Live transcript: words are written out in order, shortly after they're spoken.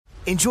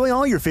Enjoy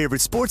all your favorite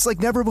sports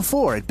like never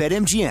before at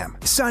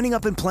BetMGM. Signing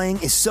up and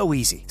playing is so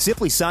easy.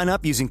 Simply sign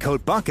up using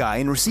code Buckeye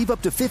and receive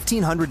up to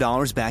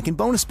 $1,500 back in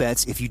bonus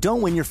bets if you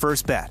don't win your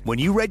first bet. When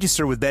you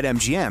register with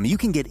BetMGM, you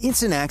can get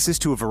instant access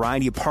to a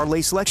variety of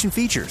parlay selection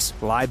features,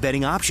 live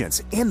betting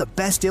options, and the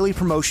best daily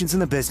promotions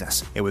in the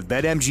business. And with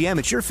BetMGM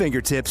at your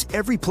fingertips,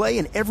 every play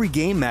and every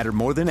game matter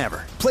more than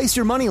ever. Place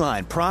your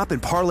moneyline, prop,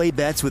 and parlay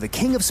bets with the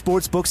king of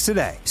sportsbooks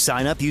today.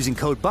 Sign up using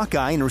code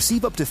Buckeye and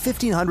receive up to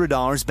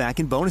 $1,500 back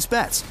in bonus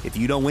bets if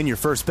you don't win your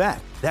first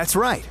bet. That's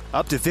right,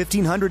 up to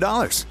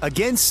 $1,500.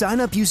 Again, sign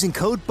up using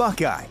code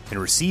Buckeye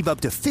and receive up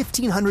to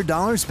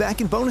 $1,500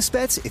 back in bonus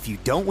bets if you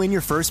don't win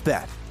your first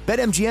bet.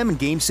 BetMGM and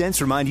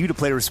GameSense remind you to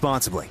play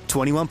responsibly.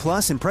 21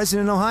 plus and present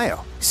in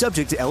Ohio.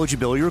 Subject to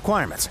eligibility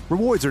requirements.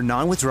 Rewards are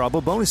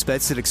non-withdrawable bonus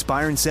bets that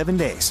expire in 7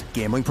 days.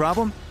 Gambling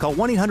problem? Call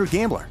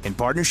 1-800-GAMBLER in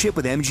partnership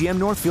with MGM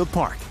Northfield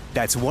Park.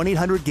 That's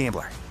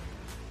 1-800-GAMBLER.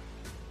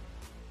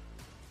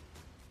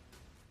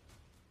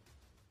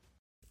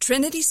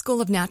 Trinity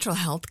School of Natural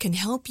Health can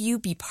help you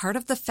be part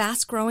of the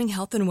fast-growing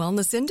health and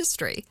wellness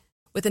industry.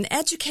 With an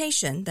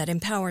education that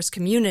empowers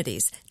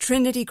communities,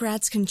 Trinity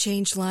grads can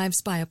change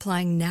lives by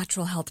applying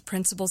natural health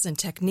principles and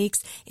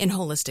techniques in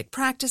holistic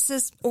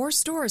practices or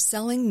stores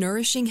selling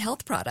nourishing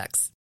health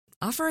products.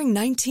 Offering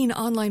 19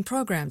 online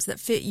programs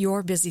that fit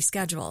your busy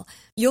schedule,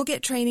 you'll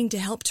get training to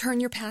help turn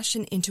your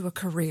passion into a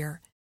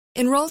career.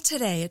 Enroll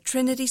today at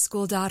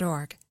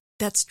trinityschool.org.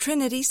 That's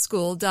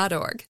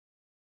trinityschool.org.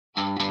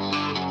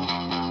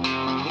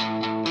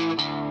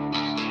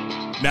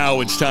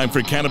 Now it's time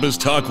for Cannabis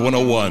Talk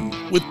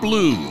 101 with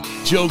Blue,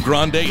 Joe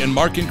Grande, and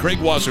Mark and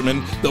Craig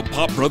Wasserman, the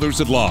Pop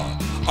Brothers-at-Law.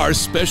 Our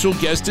special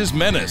guest is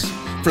Menace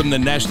from the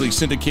nationally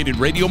syndicated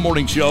radio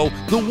morning show,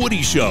 The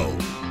Woody Show.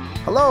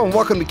 Hello and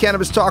welcome to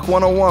Cannabis Talk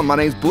 101. My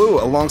name's Blue.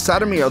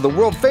 Alongside of me are the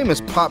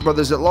world-famous Pop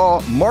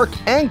Brothers-at-Law, Mark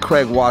and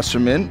Craig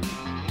Wasserman,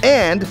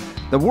 and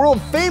the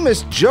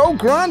world-famous Joe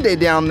Grande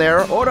down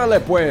there. Órale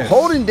pues.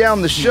 Holding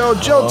down the show.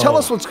 Joe, tell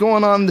us what's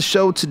going on in the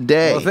show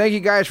today. Well, thank you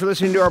guys for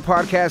listening to our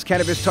podcast,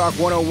 Cannabis Talk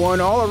 101,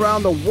 all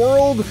around the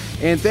world.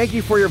 And thank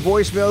you for your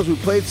voicemails. We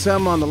played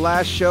some on the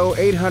last show,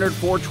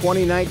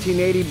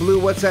 800-420-1980. Blue,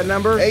 what's that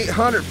number?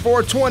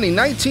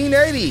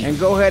 800-420-1980. And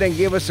go ahead and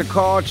give us a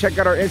call. Check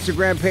out our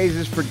Instagram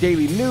pages for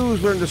daily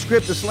news, learn the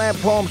script, the slam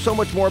poem, so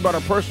much more about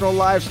our personal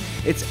lives.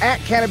 It's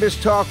at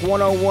Cannabis Talk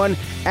 101,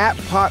 at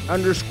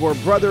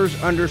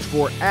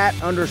pot_brothers_at_law.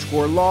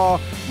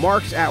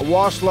 Mark's at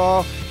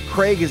Waslaw.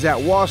 Craig is at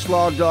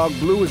Waslaw Dog.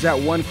 Blue is at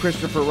One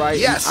Christopher Wright.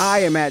 Yes. And I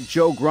am at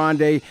Joe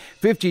Grande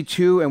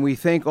 52, and we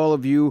thank all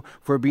of you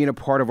for being a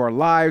part of our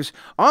lives.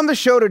 On the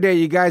show today,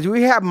 you guys,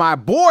 we have my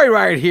boy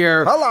right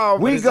here. Hello.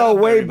 We go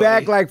way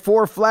back like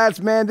 4 flats,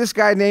 man. This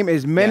guy's name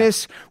is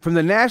Menace from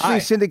the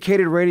nationally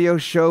syndicated radio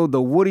show,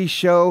 The Woody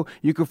Show.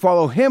 You can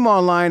follow him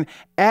online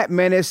at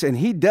Menace, and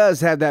he does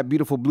have that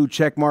beautiful blue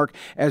check mark,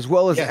 as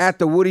well as at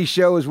The Woody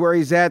Show is where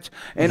he's at.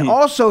 And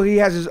also he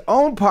has his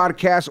own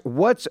podcast,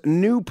 What's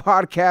New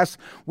Podcast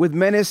with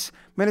Menace.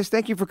 Menace,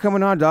 thank you for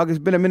coming on, dog. It's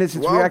been a minute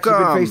since we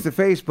actually been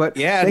face-to-face, but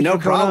no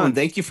problem.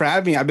 Thank you for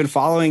having me. I've been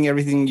following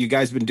everything you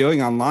guys have been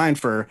doing online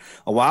for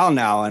a while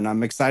now, and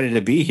I'm excited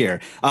to be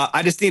here.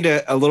 I just need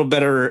a little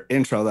better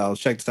intro, though.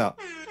 Check this out.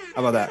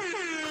 How about that?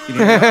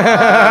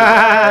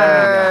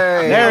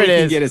 There it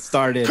is. Get it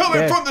started.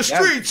 Coming from the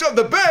streets of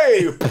the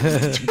Bay.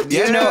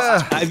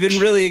 I've been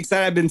really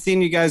excited. I've been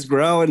seeing you guys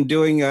grow and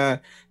doing your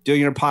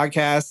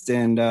podcast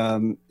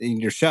and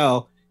your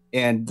show.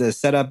 And the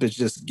setup is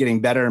just getting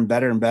better and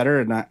better and better.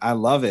 And I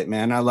love it,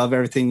 man. I love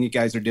everything you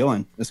guys are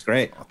doing. It's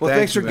great. Well,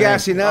 thanks for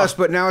gassing us,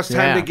 but now it's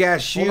time to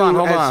gas you.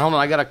 Hold on.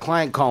 I got a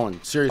client calling.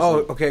 Seriously.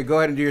 Oh, okay. Go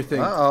ahead and do your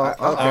thing. Okay.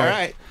 All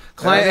right.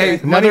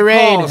 Client, Another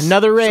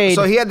raid.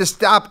 So he had to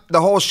stop the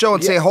whole show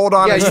and say, hold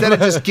on, instead of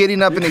just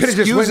getting up and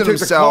excusing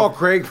himself.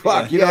 Craig.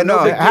 Fuck.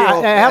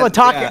 Have a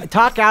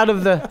talk out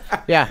of the,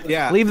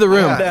 leave the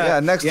room.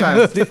 Next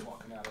time.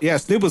 Yeah,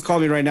 Snoop was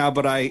calling me right now,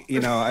 but I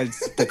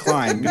just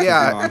declined. Because,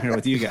 I'm here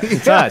with you guys.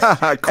 It's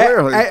us.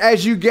 Clearly.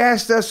 As you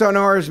gassed us on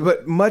ours,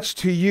 but much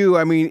to you,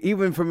 I mean,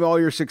 even from all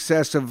your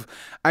success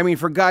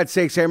for God's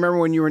sakes, I remember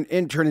when you were an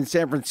intern in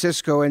San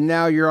Francisco, and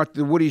now you're at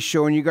the Woody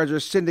Show, and you guys are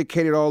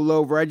syndicated all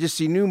over. I just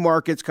see new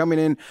markets coming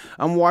in.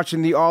 I'm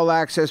watching the All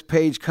Access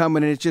page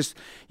coming, and it's just,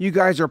 you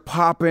guys are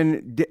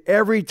popping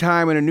every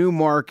time in a new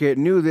market,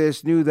 new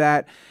this, new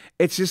that.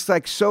 It's just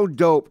like so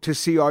dope to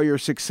see all your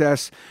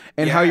success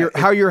and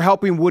how you're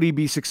helping Woody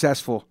be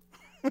successful.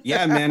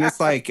 Yeah, man, it's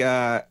like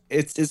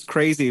it's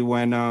crazy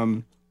when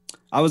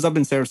I was up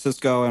in San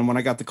Francisco, and when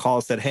I got the call,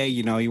 it said, hey,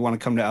 you want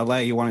to come to LA,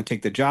 you want to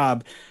take the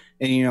job,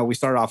 and we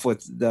started off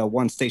with the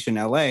one station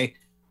LA.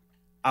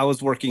 I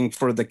was working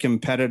for the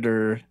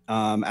competitor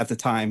at the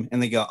time, and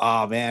they go,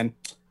 oh man,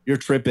 you're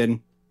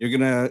tripping, you're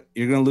gonna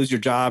lose your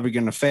job, you're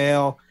gonna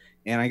fail.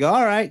 And I go,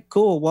 all right,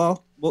 cool,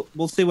 well,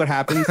 we'll see what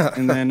happens.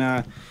 And then,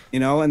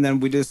 and then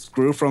we just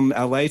grew from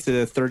LA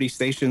to 30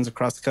 stations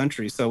across the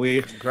country. So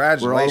we're all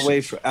the way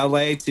from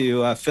LA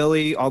to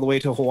Philly, all the way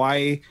to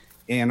Hawaii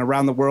and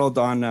around the world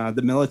on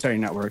the military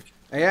network.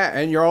 Yeah,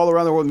 and you're all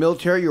around the world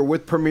military. You're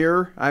with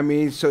Premier. I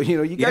mean, so,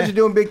 you guys are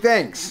doing big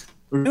things.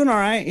 We're doing all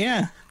right,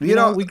 yeah. You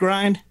know, we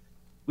grind.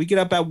 We get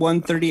up at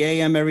 1:30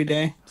 a.m. every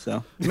day.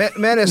 So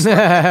Menace,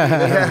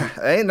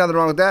 ain't nothing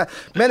wrong with that.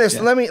 Menace,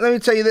 let me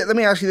tell you. Let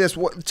me ask you this.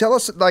 Tell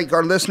us, like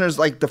our listeners,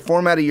 like the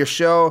format of your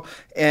show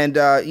and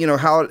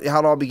how it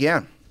all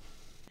began.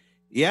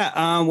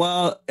 Yeah.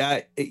 Well,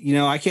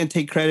 I can't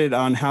take credit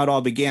on how it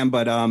all began,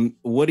 but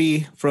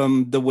Woody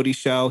from the Woody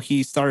Show,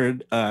 he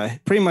started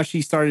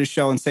he started a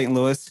show in St.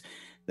 Louis,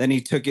 then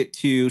he took it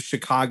to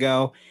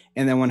Chicago,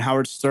 and then when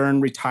Howard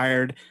Stern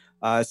retired,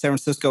 San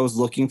Francisco was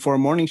looking for a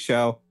morning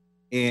show.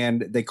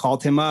 And they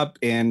called him up,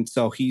 and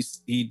so he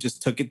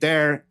just took it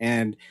there,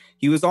 and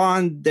he was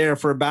on there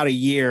for about a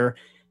year.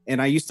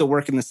 And I used to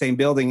work in the same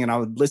building, and I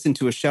would listen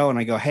to a show, and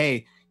I go,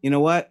 "Hey, you know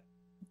what?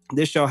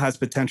 This show has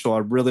potential. I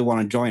really want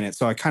to join it."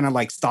 So I kind of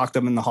like stalked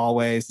them in the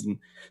hallways and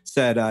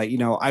said,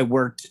 I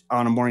worked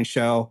on a morning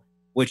show,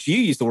 which you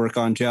used to work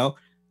on, Joe,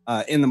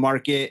 in the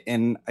market,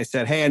 and I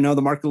said, "Hey, I know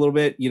the market a little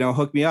bit.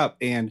 Hook me up."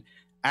 And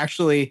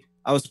actually,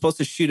 I was supposed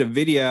to shoot a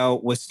video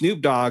with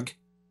Snoop Dogg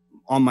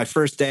on my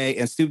first day,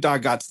 and Snoop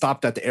Dogg got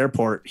stopped at the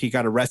airport. He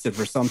got arrested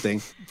for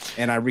something.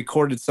 And I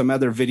recorded some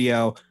other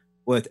video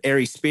with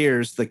Ari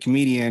Spears, the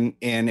comedian,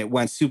 and it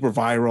went super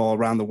viral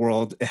around the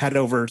world. It had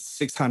over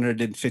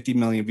 650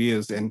 million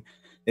views, and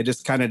it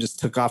just kind of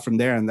took off from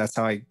there. And that's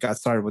how I got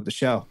started with the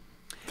show.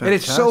 Fantastic. And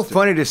it's so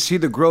funny to see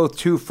the growth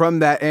too from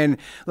that, and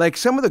like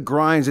some of the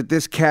grinds that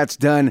this cat's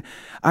done.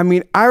 I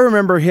mean, I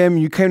remember him.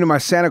 You came to my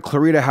Santa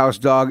Clarita house,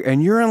 dog,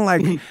 and you're in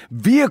like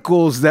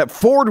vehicles that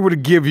Ford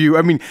would give you.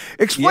 I mean,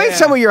 explain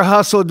some of your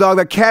hustle, dog,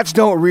 that cats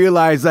don't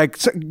realize. Like,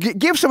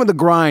 give some of the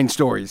grind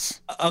stories.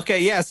 Okay,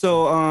 yeah.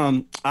 So,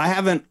 I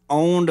haven't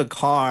owned a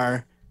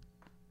car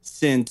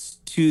since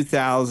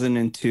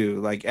 2002.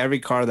 Like every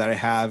car that I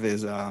have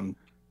is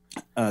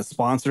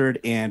sponsored.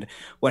 And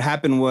what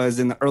happened was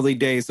in the early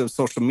days of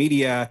social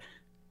media,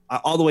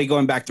 all the way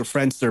going back to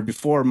Friendster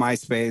before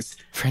MySpace,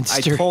 I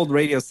told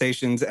radio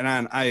stations, and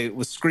I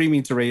was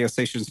screaming to radio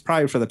stations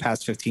probably for the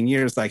past 15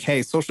 years, like,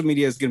 hey, social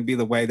media is going to be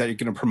the way that you're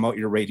going to promote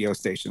your radio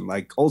station.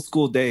 Like old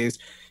school days,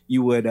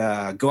 you would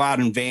go out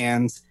in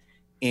vans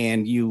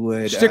and you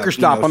would sticker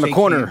stop on the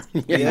corner.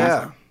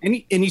 Yeah.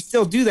 And you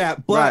still do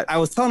that. But I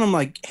was telling them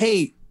like,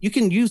 hey, you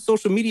can use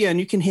social media and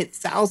you can hit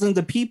thousands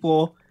of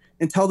people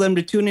and tell them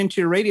to tune into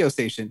your radio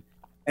station.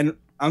 And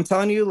I'm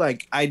telling you,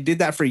 like, I did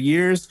that for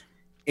years.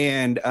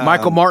 And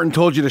Michael Martin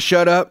told you to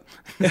shut up.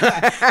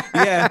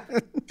 Yeah,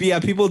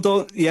 people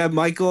don't. Yeah,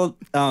 Michael.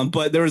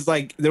 But there was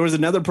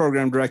another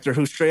program director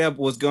who straight up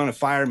was going to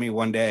fire me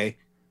one day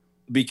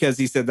because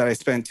he said that I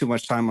spent too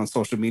much time on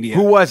social media.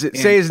 Who was it?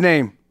 Say his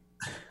name.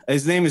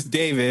 His name is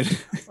David.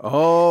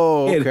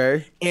 Oh,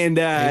 okay. And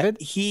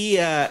he's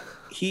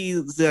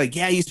like,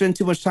 yeah, you spend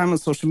too much time on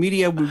social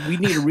media. We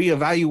need to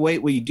reevaluate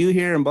what you do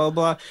here and blah,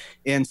 blah.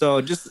 And so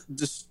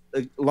just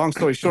long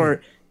story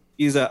short,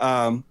 he's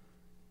a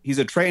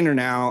trainer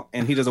now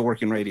and he doesn't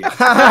work in radio. What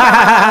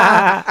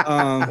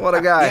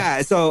a guy.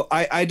 Yeah. So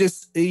I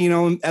just,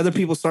 other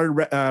people started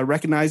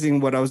recognizing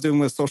what I was doing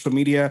with social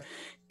media,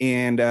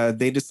 and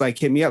they just like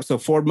hit me up. So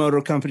Ford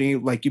Motor Company,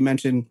 like you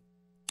mentioned,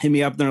 hit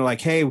me up and they're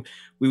like, hey,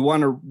 we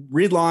want to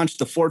relaunch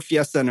the Ford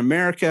Fiesta in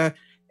America,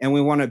 and we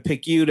want to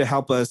pick you to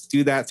help us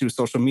do that through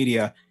social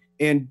media.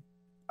 And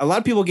a lot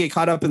of people get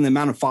caught up in the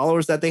amount of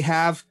followers that they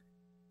have,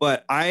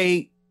 but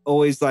I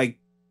always like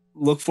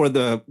look for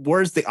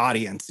where's the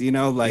audience,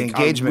 like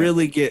engagement. I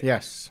really get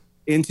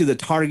into the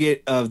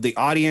target of the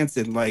audience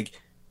and like,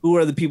 who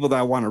are the people that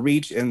I want to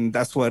reach? And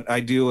that's what I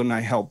do. And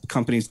I help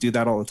companies do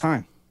that all the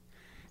time.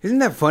 Isn't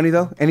that funny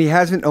though? And he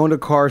hasn't owned a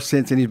car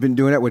since, and he's been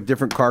doing it with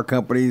different car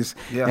companies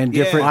and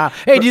different. Wow.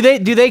 Hey, do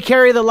they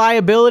carry the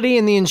liability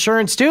and the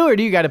insurance too, or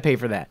do you got to pay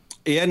for that?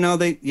 Yeah, no,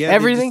 everything.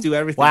 They just do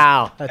everything.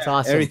 Wow, that's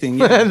awesome. Everything,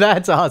 yeah.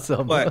 That's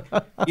awesome. But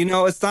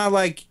it's not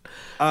like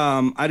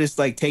I just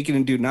like take it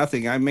and do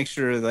nothing. I make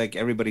sure like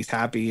everybody's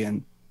happy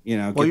and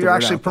well, you're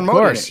actually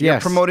promoting it. You're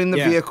promoting the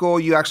vehicle.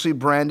 You actually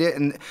brand it,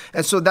 and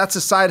so that's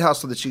a side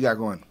hustle that you got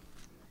going.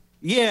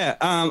 Yeah,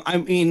 I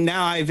mean,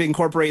 now I've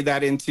incorporated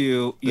that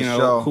into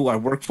who I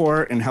work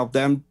for and help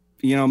them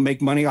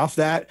make money off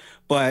that.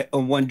 But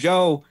when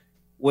Joe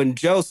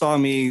saw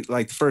me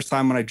like the first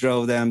time when I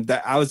drove them,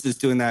 that I was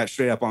just doing that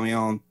straight up on my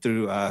own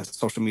through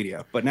social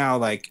media. But now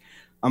like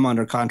I'm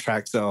under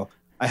contract, so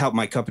I help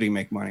my company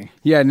make money.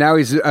 Yeah, now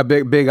he's a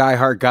big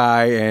iHeart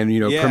guy and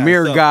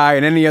Premier guy,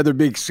 and any other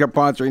big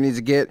sponsor he needs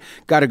to get.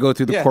 Got to go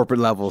through the corporate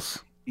levels.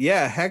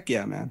 Yeah, heck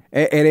yeah, man.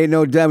 It ain't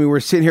no dummy.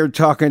 We're sitting here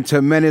talking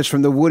to Menace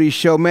from The Woody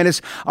Show.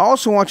 Menace, I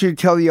also want you to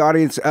tell the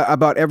audience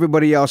about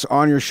everybody else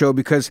on your show,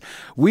 because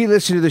we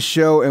listen to the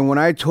show, and when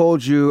I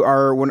told you,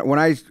 or when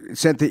I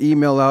sent the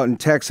email out and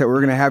text that we're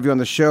going to have you on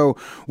the show,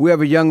 we have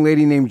a young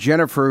lady named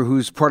Jennifer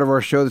who's part of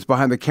our show that's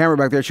behind the camera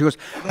back there. She goes,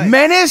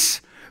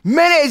 Menace?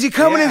 Mene, is he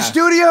coming in Yeah.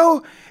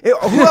 studio?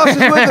 Who else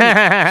is with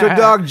him? So,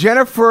 dog,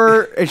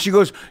 Jennifer, and she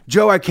goes,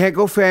 Joe, I can't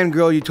go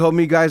fangirl. You told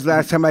me guys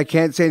last time I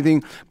can't say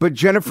anything, but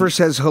Jennifer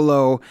says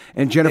hello,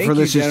 and Jennifer Thank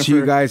you, listens to you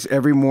Jennifer. guys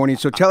every morning.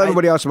 So tell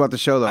everybody else about the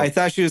show, though. I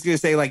thought she was going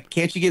to say, like,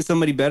 can't you get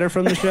somebody better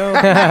from the show?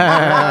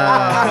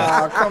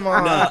 Oh, come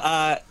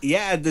on.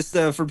 Yeah, this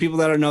for people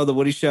that don't know the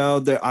Woody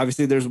Show.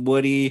 Obviously, there's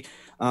Woody.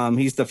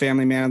 He's the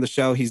family man of the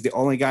show. He's the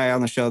only guy on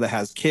the show that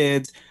has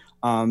kids.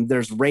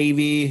 There's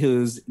Ravy,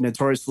 who's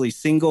notoriously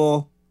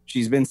single.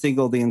 She's been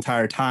single the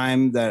entire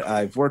time that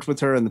I've worked with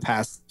her in the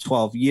past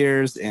 12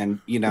 years. And,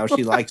 you know,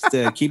 she likes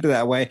to keep it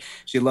that way.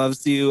 She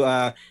loves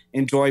to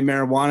enjoy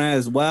marijuana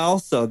as well.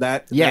 So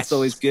that's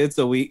always good.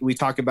 So we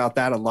talk about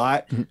that a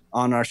lot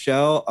on our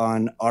show,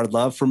 on our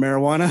love for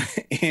marijuana.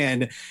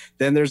 And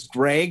then there's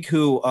Greg,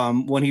 who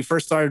when he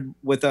first started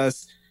with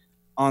us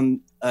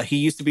on, he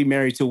used to be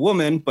married to a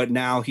woman, but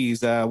now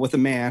he's with a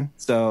man.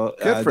 So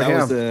Good for that him.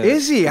 was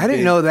Is he? I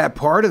didn't know that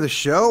part of the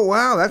show.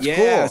 Wow, that's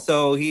yeah, cool.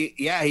 so he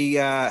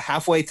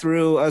halfway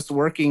through us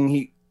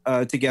working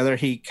together,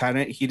 he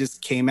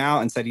just came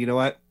out and said, you know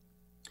what,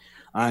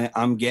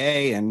 I'm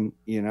gay, and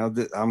you know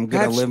I'm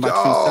gonna That's live my true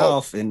dope.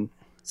 self, and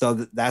so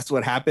that's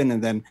what happened,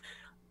 and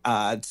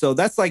then so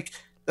that's like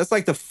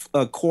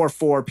the core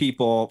 4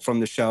 people from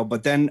the show.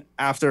 But then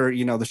after,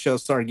 you know, the show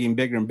started getting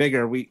bigger and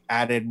bigger, we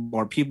added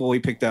more people. We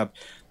picked up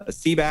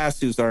Seabass,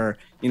 who's our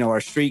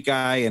street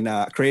guy and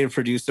creative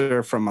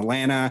producer from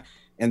Atlanta.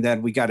 And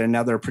then we got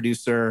another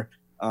producer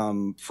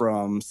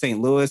from St.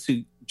 Louis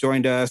who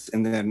joined us.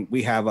 And then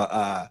we have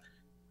a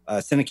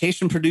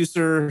syndication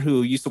producer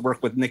who used to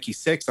work with Nikki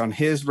Sixx on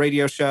his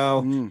radio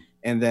show.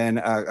 And then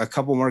a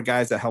couple more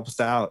guys that help us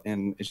out.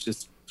 And it's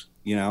just,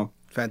 you know,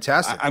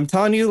 Fantastic. I'm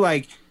telling you,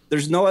 like,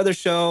 there's no other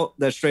show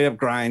that straight up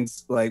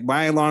grinds. Like,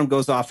 my alarm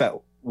goes off at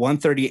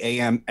 1:30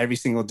 a.m. every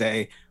single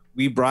day.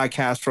 We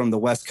broadcast from the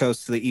West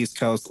Coast to the East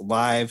Coast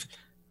live.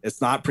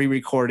 It's not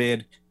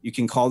pre-recorded. You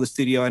can call the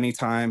studio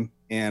anytime,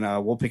 and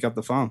we'll pick up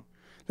the phone.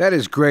 That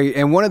is great.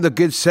 And one of the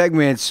good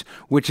segments,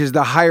 which is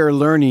the higher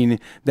learning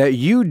that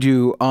you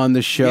do on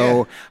the show.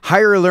 Yeah.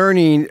 Higher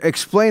learning,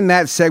 explain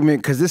that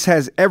segment, because this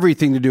has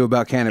everything to do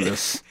about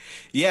cannabis.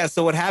 Yeah,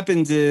 so what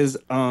happens is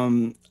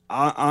on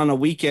a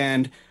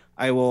weekend,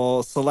 I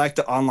will select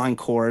an online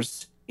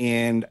course,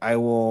 and I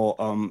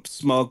will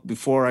smoke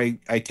before I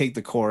take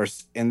the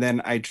course. And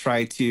then I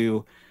try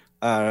to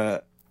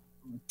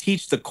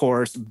teach the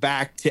course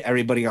back to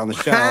everybody on the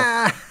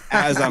show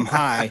as I'm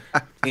high.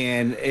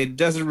 And it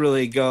doesn't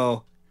really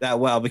go that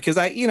well because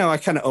I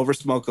kind of over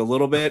smoke a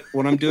little bit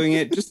when I'm doing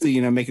it just to,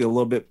 you know, make it a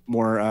little bit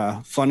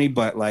more funny.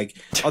 But like,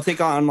 I'll take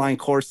online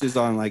courses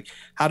on like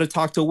how to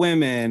talk to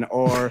women,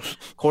 or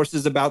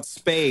courses about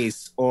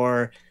space,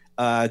 or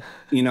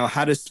you know,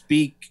 how to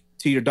speak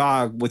to your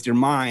dog with your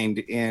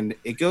mind, and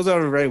it goes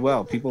over very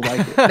well. People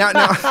like it. Now,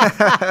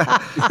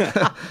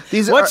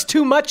 What's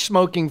too much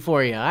smoking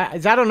for you? I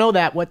don't know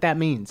what that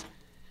means.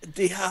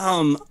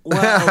 Well,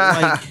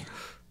 like,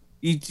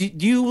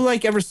 do you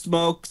like ever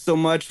smoke so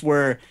much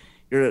where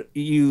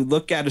you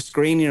look at a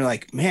screen and you're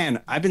like,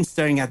 man, I've been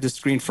staring at this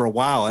screen for a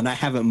while and I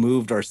haven't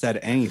moved or said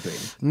anything.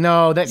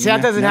 No, that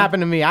doesn't happen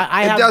to me.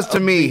 it does to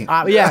me.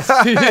 Yes.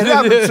 It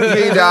happens to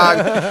me,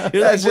 dog.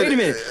 You're like, wait a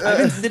minute, I've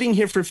been sitting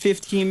here for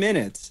 15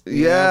 minutes.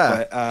 you know?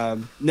 Yeah. But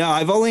no,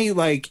 I've only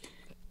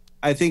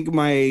I think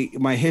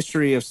my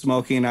history of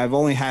smoking, I've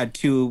only had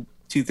two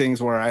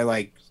things where I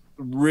like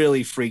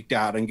really freaked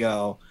out and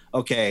go,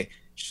 okay,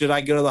 should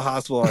I go to the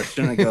hospital or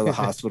shouldn't I go to the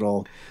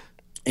hospital?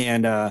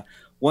 And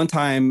one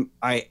time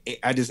I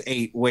just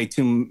ate way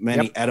too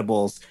many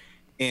edibles,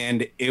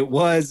 and it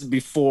was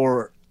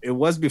before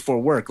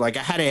work. Like, I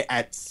had it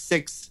at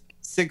 6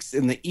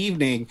 in the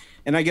evening,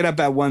 and I get up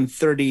at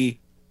 1:30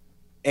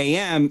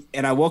 a.m.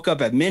 and I woke up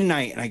at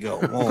midnight, and I go,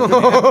 whoa,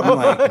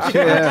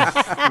 man,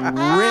 I'm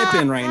like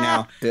ripping right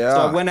now. Yeah.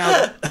 So I went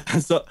out.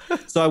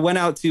 So I went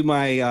out to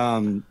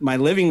my my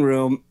living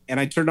room, and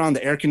I turned on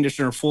the air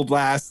conditioner full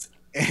blast.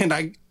 And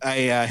I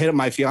hit up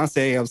my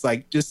fiance. I was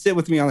like, just sit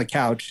with me on the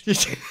couch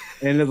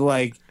and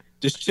like,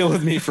 just chill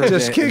with me for a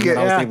Just bit. kick And then it.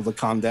 I was Yeah. able to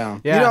calm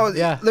down. Yeah, You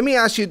know, let me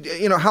ask you,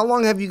 you know, how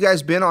long have you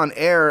guys been on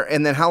air,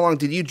 and then how long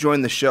did you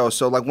join the show?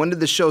 So like, when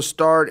did the show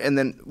start, and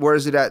then where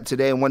is it at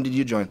today, and when did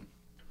you join?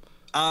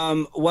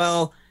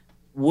 Well,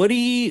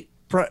 Woody,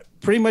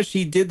 pretty much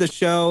he did the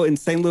show in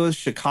St. Louis,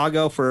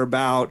 Chicago for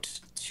about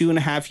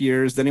 2.5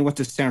 years. Then he went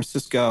to San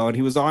Francisco, and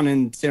he was on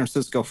in San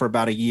Francisco for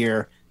about a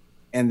year.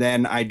 And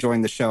then I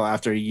joined the show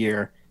after a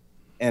year.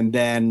 And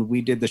then we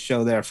did the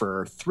show there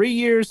for 3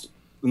 years.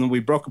 And then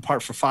we broke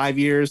apart for 5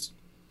 years.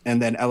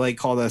 And then LA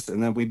called us,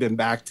 and then we've been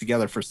back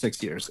together for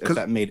 6 years, if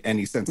that made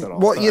any sense at all.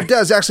 Well, Sorry. it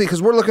does, actually,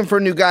 because we're looking for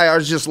a new guy.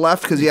 Ours just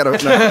left because he had a...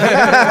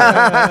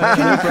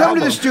 Can you come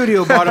to the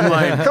studio, bottom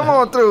line? Come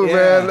on through,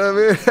 Yeah. man. I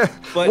mean,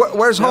 But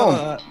where's no,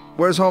 home?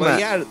 Where's home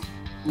But at? yeah,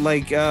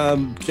 like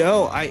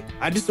Joe,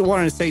 I just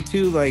wanted to say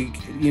too, like,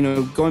 you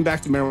know, going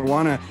back to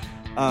marijuana,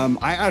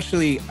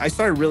 I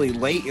started really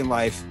late in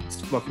life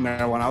smoking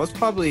marijuana. I was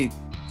probably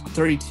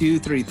 32,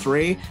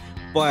 33,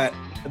 but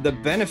the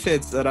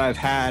benefits that I've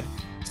had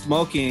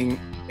smoking,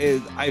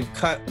 I've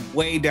cut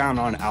way down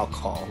on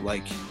alcohol.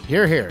 Like,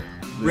 Here.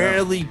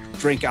 rarely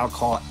drink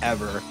alcohol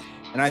ever.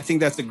 And I think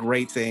that's a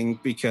great thing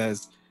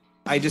because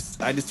I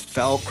just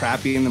felt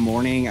crappy in the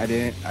morning.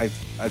 I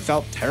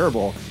felt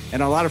terrible.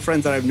 And a lot of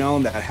friends that I've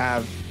known that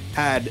have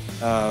had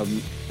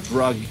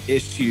drug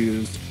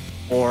issues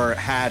or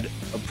had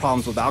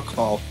problems with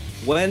alcohol,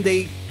 when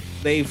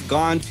they've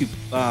gone to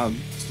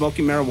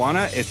smoking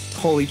marijuana, it's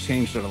totally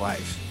changed their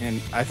life.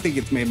 And I think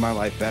it's made my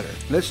life better.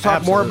 Let's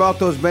talk more about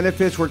those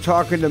benefits. We're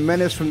talking to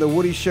Menace from The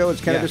Woody Show. It's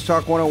Cannabis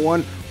Talk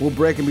 101. We'll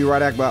break and be right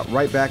back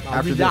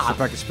after this,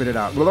 if I can spit it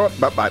out.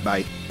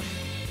 Bye.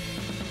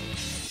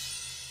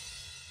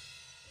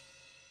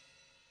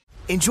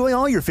 Enjoy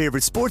all your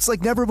favorite sports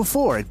like never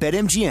before at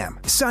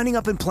BetMGM. Signing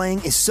up and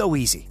playing is so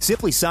easy.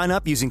 Simply sign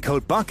up using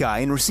code Buckeye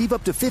and receive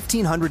up to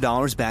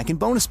 $1,500 back in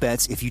bonus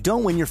bets if you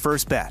don't win your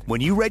first bet.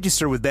 When you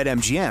register with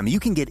BetMGM,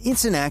 you can get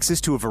instant access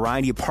to a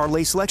variety of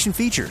parlay selection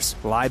features,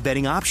 live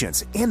betting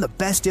options, and the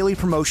best daily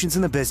promotions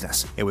in the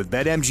business. And with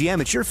BetMGM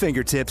at your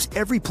fingertips,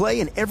 every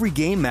play and every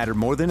game matter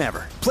more than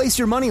ever. Place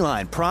your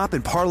moneyline, prop,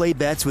 and parlay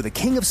bets with the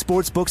king of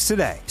sportsbooks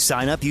today.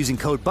 Sign up using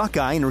code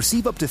Buckeye and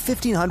receive up to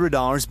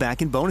 $1,500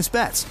 back in bonus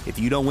bets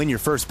if you don't win your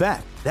first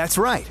bet. That's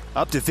right,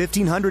 up to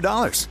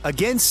 $1,500.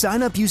 Again,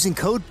 sign up using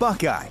code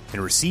Buckeye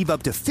and receive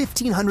up to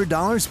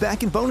 $1,500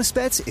 back in bonus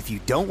bets if you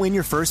don't win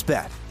your first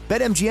bet.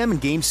 BetMGM and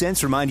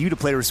GameSense remind you to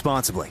play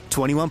responsibly.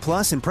 21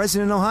 plus and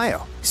present in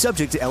Ohio.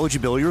 Subject to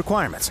eligibility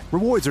requirements.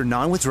 Rewards are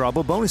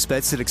non-withdrawable bonus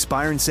bets that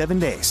expire in 7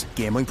 days.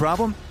 Gambling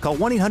problem? Call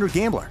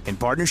 1-800-GAMBLER in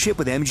partnership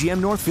with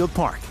MGM Northfield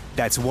Park.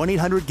 That's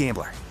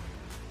 1-800-GAMBLER.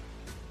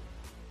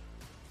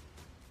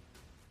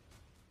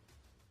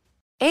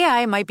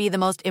 AI might be the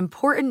most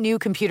important new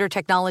computer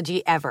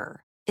technology ever.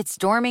 It's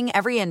storming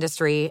every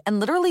industry, and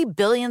literally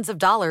billions of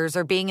dollars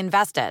are being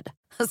invested.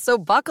 So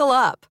buckle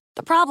up.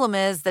 The problem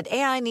is that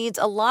AI needs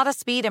a lot of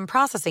speed and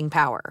processing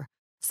power.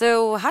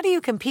 So how do you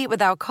compete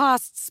without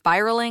costs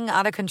spiraling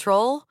out of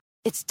control?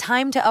 It's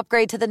time to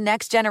upgrade to the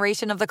next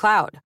generation of the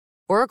cloud.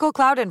 Oracle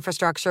Cloud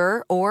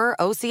Infrastructure, or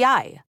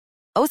OCI.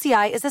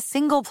 OCI is a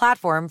single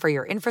platform for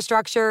your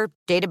infrastructure,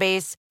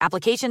 database,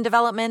 application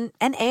development,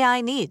 and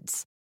AI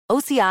needs.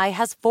 OCI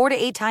has 4 to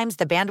 8 times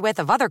the bandwidth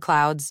of other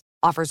clouds,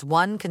 offers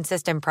one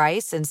consistent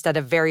price instead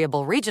of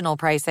variable regional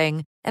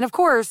pricing, and of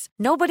course,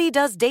 nobody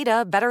does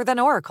data better than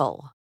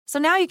Oracle. So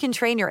now you can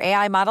train your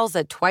AI models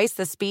at twice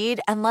the speed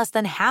and less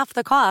than half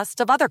the cost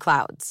of other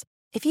clouds.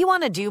 If you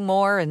want to do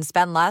more and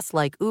spend less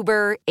like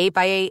Uber,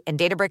 8x8, and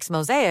Databricks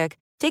Mosaic,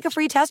 take a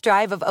free test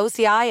drive of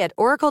OCI at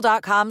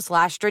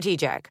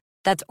oracle.com/strategic.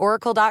 That's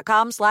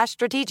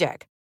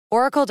oracle.com/strategic.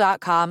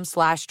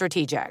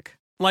 Oracle.com/strategic.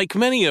 Like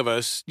many of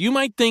us, you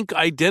might think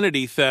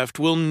identity theft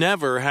will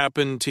never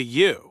happen to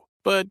you.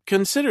 But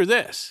consider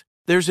this.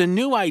 There's a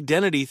new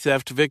identity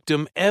theft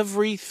victim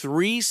every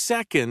 3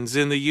 seconds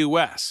in the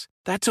U.S.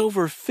 That's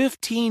over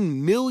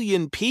 15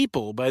 million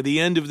people by the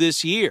end of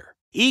this year,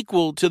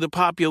 equal to the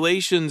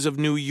populations of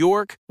New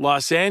York,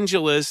 Los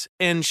Angeles,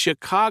 and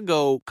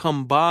Chicago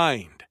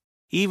combined.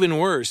 Even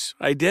worse,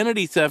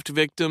 identity theft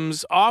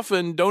victims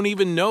often don't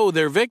even know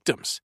they're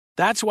victims.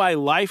 That's why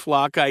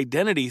LifeLock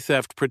Identity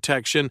Theft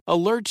Protection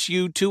alerts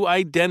you to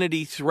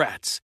identity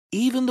threats,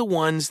 even the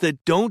ones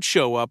that don't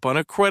show up on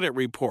a credit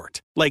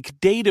report, like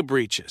data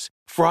breaches,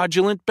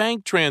 fraudulent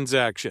bank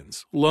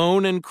transactions,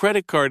 loan and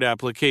credit card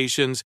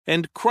applications,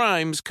 and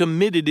crimes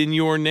committed in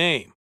your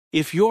name.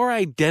 If your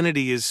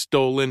identity is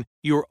stolen,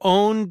 your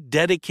own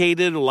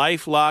dedicated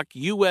LifeLock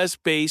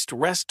U.S.-based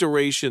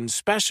restoration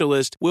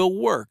specialist will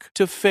work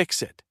to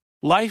fix it.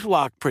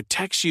 LifeLock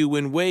protects you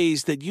in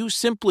ways that you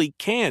simply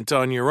can't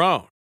on your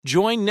own.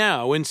 Join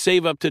now and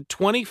save up to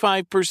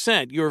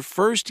 25% your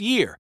first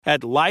year at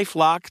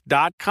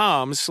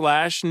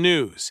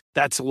LifeLock.com/news.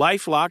 That's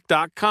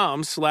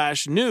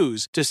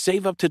LifeLock.com/news to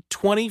save up to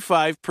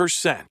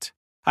 25%.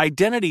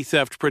 Identity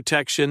theft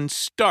protection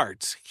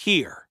starts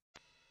here.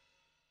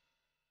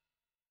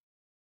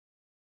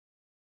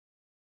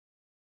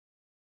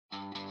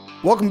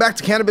 Welcome back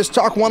to Cannabis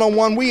Talk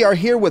 101. We are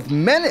here with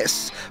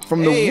Menace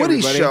from The Woody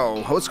everybody.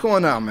 Show. What's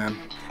going on, man?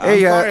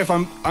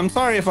 I'm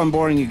sorry if I'm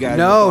boring you guys.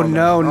 No,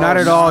 not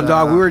at all,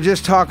 dog. We were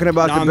just talking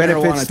about the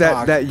benefits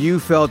talk. that you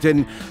felt.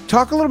 And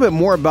talk a little bit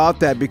more about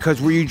that,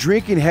 because were you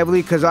drinking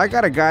heavily? Because I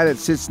got a guy that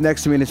sits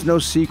next to me, and it's no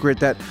secret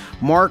that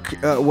Mark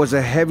was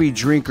a heavy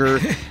drinker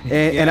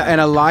and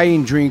a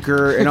lying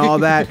drinker and all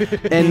that.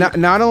 And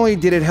not only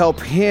did it help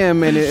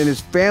him and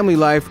his family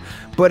life,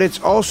 but it's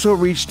also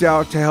reached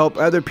out to help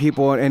other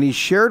people. And he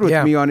shared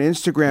with me on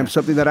Instagram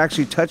something that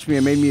actually touched me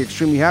and made me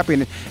extremely happy.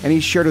 And he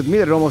shared with me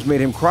that it almost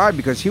made him cry,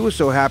 because he was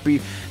so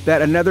happy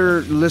that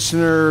another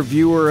listener,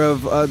 viewer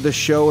of the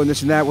show and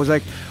this and that was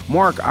like,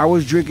 Mark, I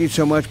was drinking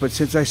so much, but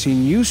since I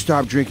seen you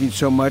stop drinking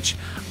so much,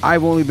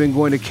 I've only been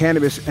going to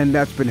cannabis, and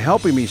that's been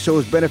helping me. So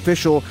it's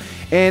beneficial.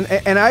 And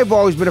I've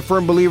always been a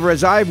firm believer,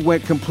 as I've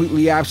went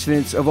completely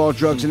abstinence of all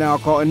drugs and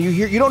alcohol. And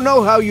you don't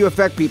know how you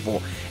affect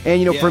people.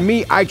 And, for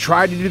me, I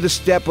tried to do the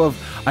step of,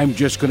 I'm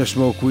just going to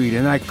smoke weed.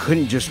 And I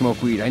couldn't just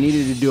smoke weed. I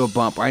needed to do a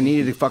bump. I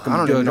needed to fucking do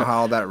it. I don't even know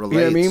how that relates. You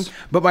know what I mean?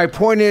 But my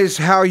point is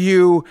how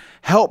you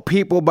help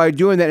people by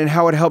doing that and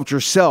how it helped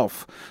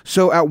yourself.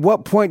 So at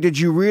what point did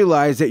you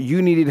realize that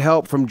you needed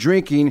help from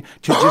drinking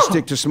to just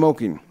stick to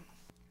smoking?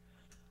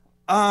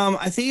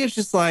 I think it's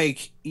just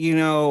like,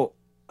 there's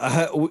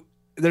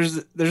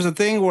a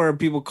thing where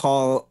people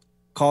call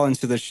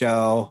into the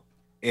show,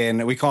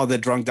 and we call it the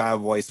drunk dial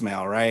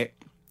voicemail, right?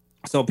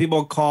 So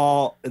people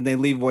call and they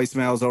leave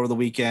voicemails over the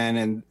weekend,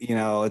 and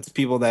it's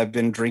people that have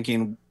been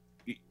drinking,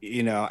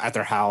 at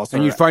their house.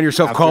 And you find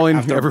yourself calling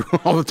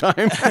all the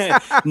time.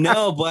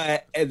 No,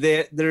 but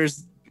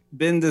there's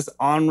been this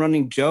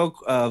on-running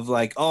joke of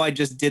like, oh, I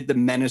just did the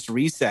Menace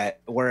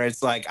reset, where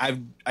it's like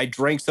I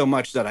drank so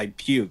much that I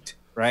puked,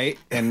 right?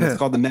 And it's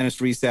called the Menace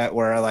reset,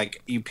 where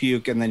like you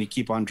puke and then you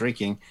keep on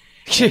drinking.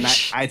 And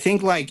I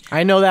think like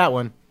I know that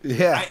one.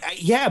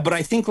 Yeah. But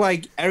I think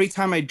like every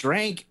time I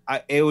drank,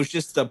 it was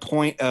just the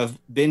point of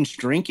binge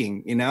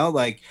drinking,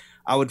 like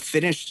I would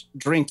finish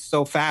drinks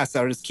so fast.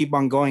 I would just keep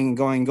on going and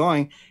going and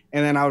going.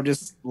 And then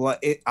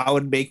I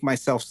would make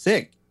myself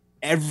sick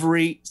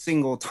every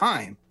single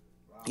time.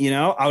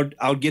 I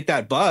would get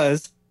that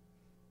buzz,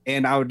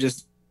 and and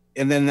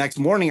then the next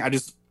morning I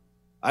just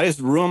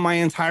ruin my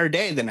entire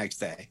day the next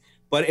day.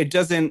 But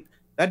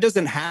that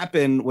doesn't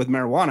happen with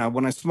marijuana.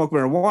 When I smoke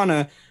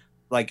marijuana,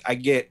 like I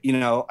get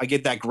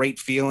that great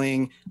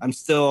feeling. I'm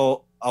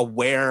still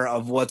aware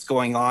of what's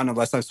going on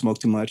unless I smoke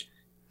too much.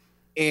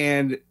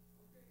 And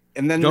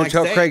then don't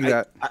tell Craig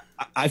that.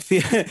 I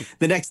feel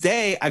the next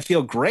day I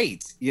feel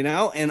great,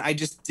 and I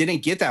just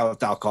didn't get that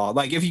with alcohol.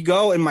 Like if you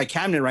go in my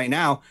cabinet right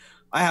now,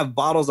 I have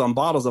bottles on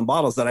bottles on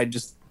bottles that they've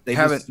just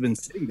been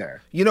sitting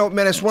there.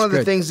 Menace, one of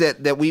the things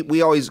that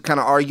we always kind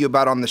of argue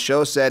about on the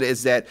show set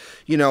is that,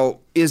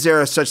 is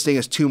there a such thing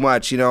as too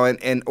much,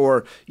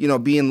 or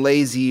being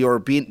lazy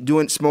or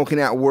smoking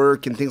at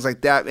work and things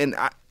like that. And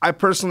I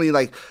personally,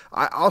 like,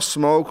 I'll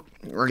smoke.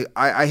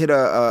 I hit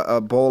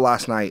a bowl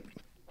last night.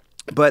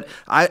 But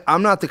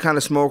I'm not the kind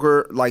of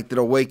smoker like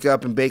that'll wake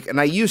up and bake.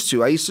 And I used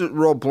to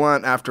roll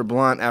blunt after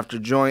joint after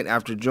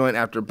joint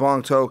after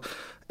bong toke.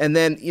 And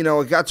then,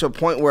 it got to a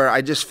point where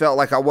I just felt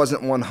like I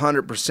wasn't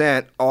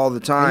 100% all the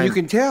time. And you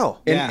can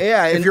tell.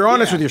 If you're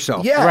honest with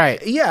yourself. Yeah.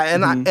 Right. Yeah.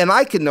 And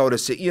I can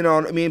notice it. You know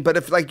what I mean? But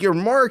if like your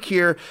Mark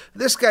here,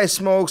 this guy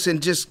smokes and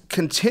just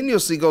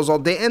continuously goes all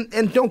day.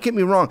 And don't get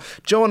me wrong,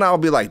 Joe and I will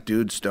be like,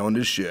 dude, stoned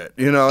as shit.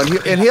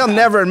 And he'll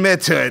never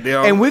admit to it.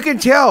 And we can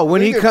tell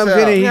when he comes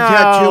in and he's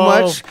had too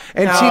much.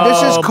 And see,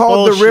 this is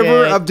called bullshit. the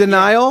river of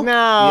denial.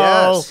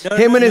 No. Yes.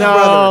 Him and his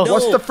brother.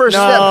 What's the first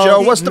step, Joe?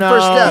 What's the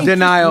first step?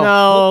 Denial.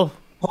 No.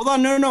 Hold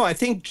on, no. I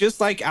think just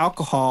like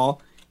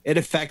alcohol, it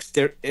affects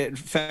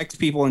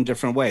people in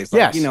different ways.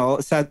 Like,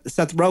 yes.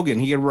 Seth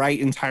Rogen, he could write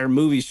entire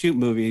movies, shoot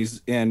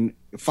movies, and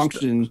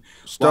function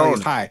while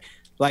he's high.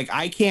 Like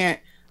I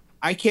can't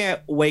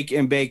wake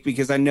and bake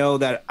because I know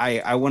that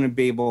I want to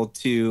be able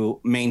to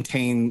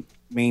maintain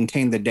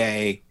the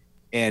day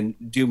and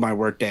do my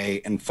work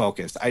day and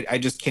focus. I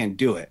just can't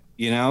do it,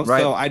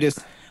 Right.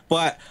 So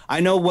but I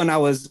know when I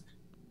was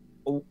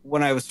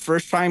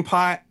first trying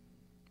pot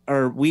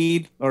or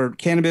weed or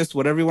cannabis,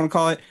 whatever you want to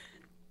call it,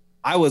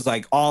 I was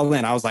like all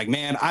in. I was like,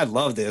 man, I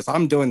love this.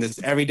 I'm doing this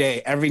every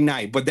day, every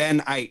night. But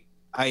then I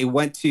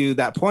went to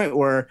that point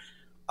where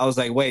I was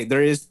like, wait,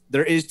 there is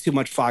too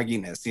much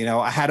fogginess.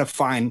 I had to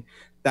find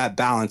that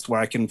balance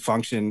where I can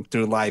function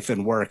through life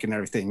and work and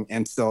everything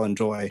and still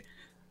enjoy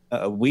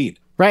weed.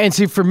 Right. And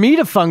see, for me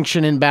to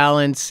function in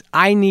balance,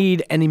 I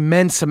need an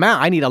immense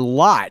amount. I need a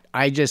lot.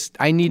 I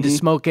need to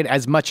smoke it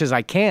as much as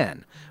I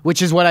can,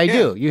 which is what I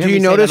do. Do you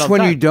notice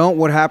when you don't,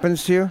 what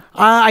happens to you?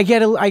 I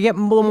get a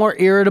little more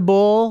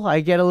irritable. I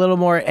get a little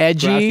more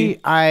edgy.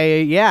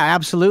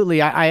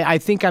 Absolutely. I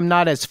think I'm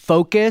not as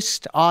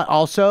focused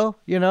also,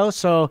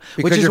 so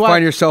because you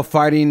find yourself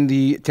fighting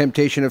the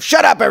temptation of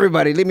shut up,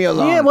 everybody, leave me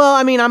alone. Yeah, well,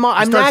 I mean, I'm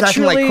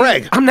naturally like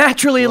Craig. I'm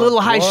naturally a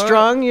little high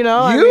strung,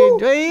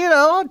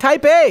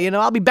 type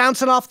A, I'll be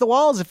bouncing off the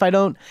walls if I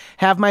don't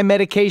have my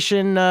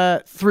medication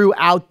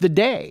throughout the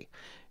day.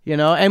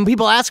 And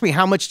people ask me,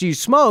 how much do you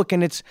smoke?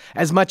 And it's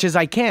as much as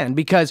I can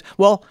because,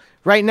 well,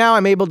 right now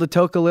I'm able to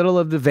toke a little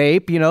of the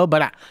vape,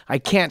 but I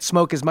can't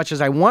smoke as much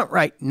as I want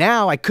right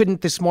now. I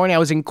couldn't this morning. I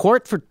was in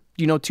court for,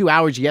 2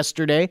 hours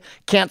yesterday.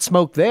 Can't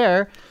smoke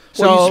there.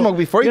 Well, you smoke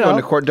before you go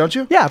into court, don't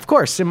you? Yeah, of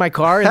course. In my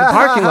car, in the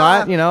parking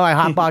lot, I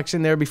hotbox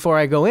in there before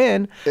I go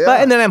in. Yeah.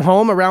 And then I'm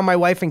home around my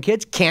wife and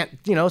kids. Can't,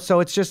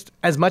 so it's just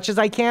as much as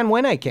I can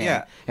when I can.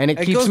 Yeah. And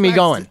it keeps me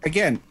going.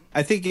 Again,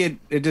 I think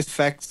it just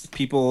affects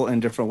people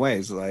in different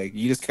ways. Like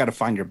you just got to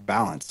find your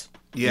balance.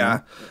 Yeah.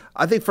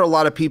 I think for a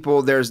lot of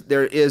people, there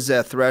is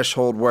a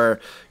threshold where,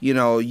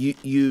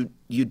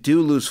 you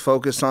do lose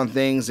focus on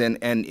things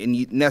and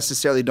you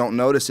necessarily don't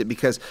notice it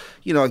because,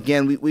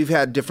 again, we've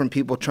had different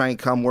people try and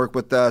come work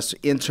with us,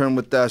 intern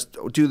with us,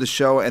 do the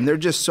show, and they're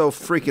just so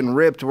freaking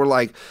ripped. We're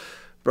like,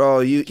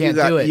 bro, you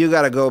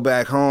got to go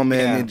back home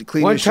and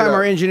clean One your shit time up.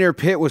 Our engineer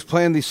Pitt was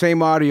playing the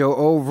same audio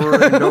over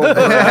and over.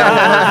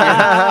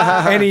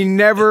 and he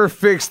never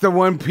fixed the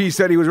one piece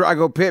that he was. I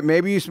go, Pitt,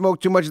 maybe you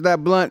smoked too much of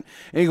that blunt.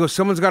 And he goes,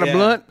 someone's got a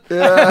blunt.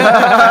 Yeah.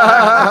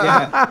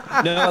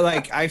 No,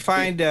 like I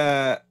find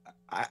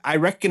I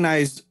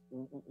recognize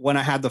when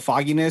I had the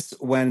fogginess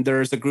when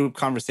there's a group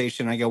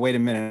conversation. I go, wait a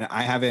minute,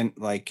 I haven't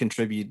like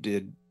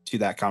contributed to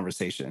that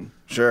conversation.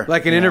 Sure.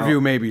 Like an interview,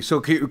 maybe. So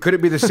could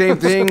it be the same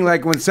thing?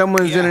 Like when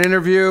someone's in an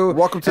interview,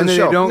 welcome to and the then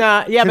show.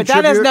 They don't but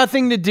that has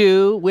nothing to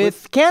do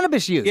with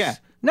cannabis use. Yeah.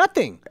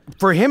 Nothing.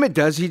 For him, it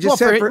does. He just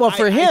said.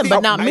 For him,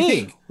 but not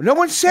me. No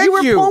one said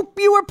you.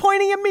 You were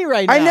pointing at me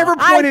right now. I never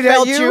pointed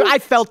at you. I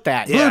felt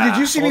that. Blue, did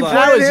you see me point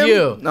That at was him?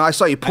 you. No, I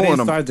saw you pulling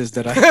him. Start this,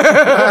 did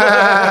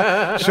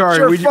I? Sorry,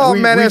 Your we fault,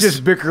 Menace.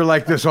 just bicker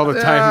like this all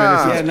the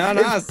time, Menace. Yeah,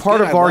 no, It's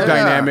part of our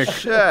dynamic.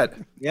 Shit.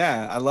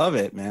 Yeah, I love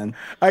it, man.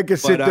 I could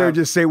sit there and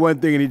just say one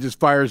thing and he just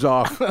fires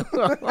off.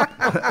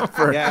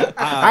 Yeah,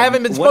 I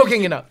haven't been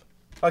smoking enough.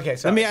 Okay,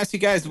 so let me ask you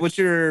guys, what's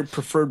your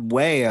preferred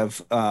way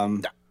of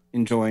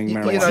enjoying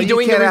marijuana? You know, he you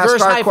doing can't the ask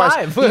reverse our high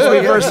question. five? He's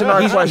reversing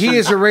our question. He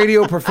is a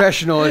radio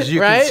professional, as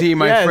you Right? can see,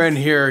 my Yes. friend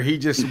here. He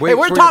just waits Hey,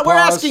 we're for your we're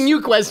pause. asking you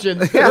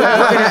questions. We're going to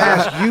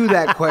ask you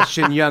that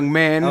question, young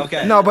man.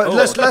 Okay. No, but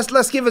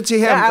let's give it to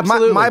him. Yeah,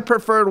 absolutely. My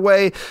preferred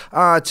way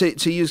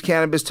to use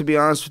cannabis, to be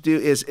honest with you,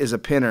 is a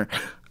pinner.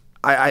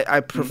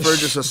 I prefer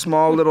just a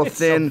small little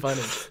thin,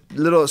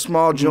 little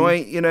small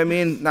joint. You know what I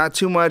mean? Not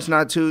too much,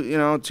 not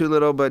too too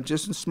little, but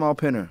just a small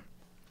pinner.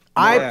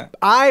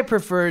 I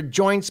prefer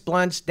joints,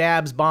 blunts,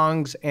 dabs,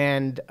 bongs,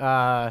 and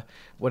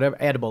whatever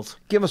edibles.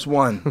 Give us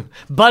one.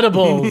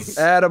 Buttables.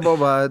 Edible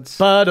buds.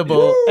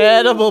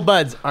 Edible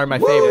buds are my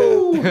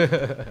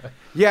favorite.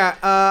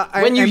 Yeah.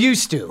 When you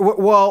used to.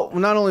 Well,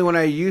 not only when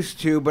I used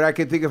to, but I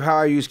can think of how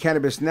I use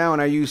cannabis now,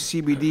 and I use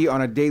CBD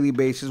on a daily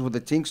basis with a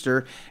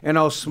tincture, and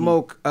I'll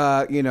smoke,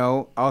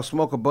 I'll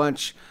smoke a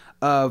bunch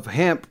of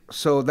hemp,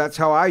 so that's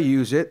how I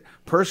use it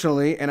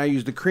personally, and I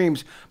use the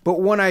creams. But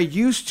when I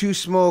used to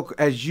smoke,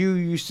 as you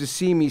used to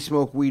see me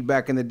smoke weed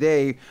back in the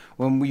day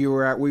when we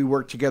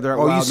worked together at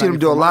Oh, Wild you see him 94.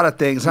 do a lot of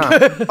things,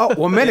 huh? Oh,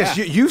 well, Menace,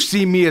 you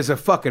see me as a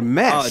fucking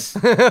mess.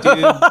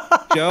 Dude,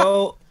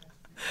 Joe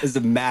is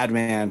a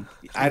madman.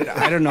 I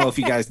don't know if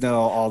you guys know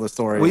all the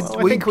stories.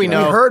 I think we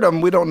know. We heard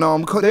him. We don't know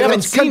him.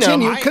 haven't seen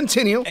him.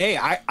 Continue. Hey,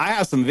 I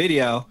have some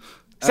video.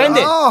 Send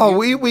it. Oh,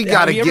 we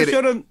gotta get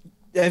it.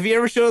 Have you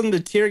ever showed him the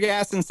tear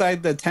gas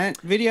inside the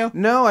tent video?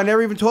 No, I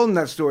never even told him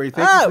that story.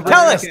 Thank you for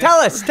Tell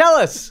bringing us. Tell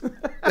us.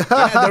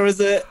 Yeah, there was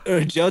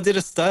Joe did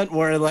a stunt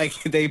where like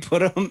they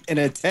put him in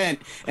a tent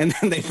and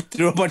then they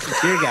threw a bunch of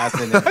tear gas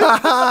in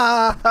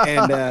it.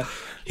 And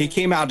he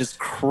came out just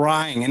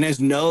crying and his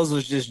nose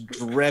was just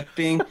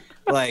dripping.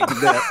 Like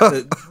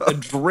the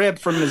drip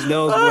from his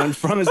nose went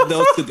from his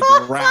nose to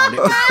the ground. It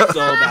was so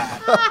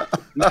bad.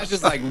 And that's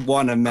just like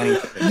one of many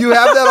things. You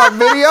have that on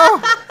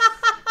video?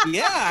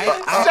 Yeah,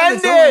 I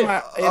Send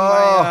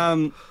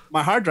it.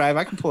 My hard drive.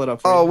 I can pull it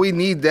up for you. Oh, we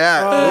need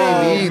that.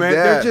 Oh, we need man,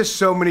 that. there's just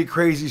so many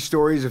crazy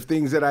stories of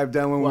things that I've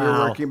done when we were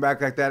Wow. working back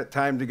like that at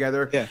time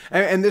together. Yeah.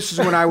 And this is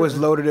when I was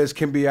loaded as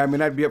can be. I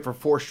mean, I'd be up for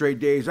 4 straight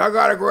days. I'm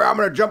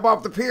gonna jump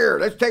off the pier.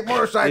 Let's take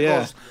motorcycles.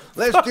 Yeah.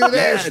 Let's do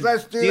this.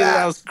 Let's do Dude, that.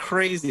 that was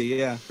crazy.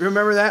 Yeah.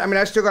 Remember that? I mean,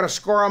 I still got a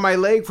scar on my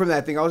leg from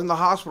that thing. I was in the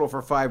hospital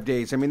for 5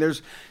 days. I mean,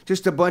 there's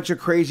just a bunch of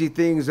crazy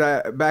things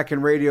back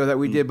in radio that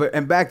we did.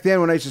 And back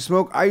then, when I used to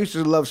smoke, I used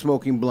to love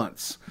smoking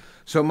blunts.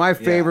 So my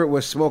favorite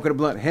was smoking a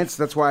blunt. Hence,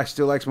 that's why I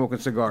still like smoking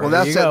cigars. Well,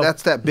 that's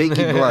that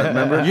bakey blunt,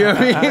 remember? You know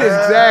what I mean?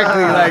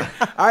 Exactly. Like,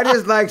 I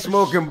just like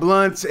smoking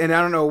blunts, and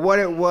I don't know what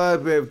it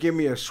was, but give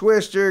me a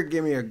Swister,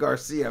 give me a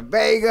Garcia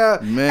Vega.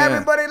 Man.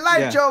 Everybody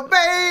like Joe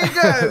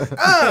Vegas.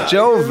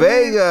 Joe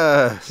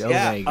Vegas.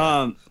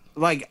 Yeah.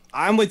 Like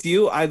I'm with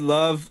you. I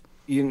love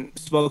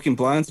smoking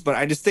blunts, but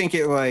I just think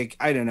it like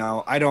I don't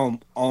know. I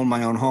don't own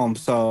my own home,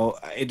 so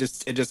it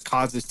just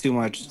causes too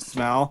much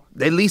smell.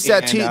 They lease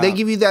that too. They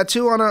give you that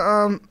too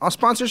on a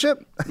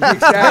sponsorship.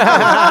 Exactly.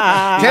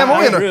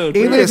 Damn,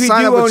 Even if you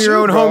sign do up own with your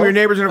you, own bro. home, your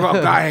neighbor's gonna go,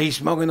 oh, God, he's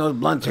smoking those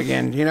blunts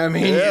again. You know what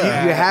I mean?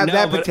 Yeah. You have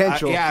that but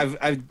potential.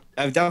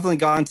 I've definitely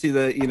gone to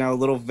the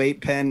little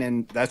vape pen,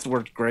 and that's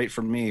worked great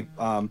for me.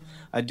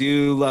 I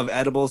do love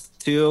edibles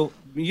too.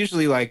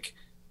 Usually, like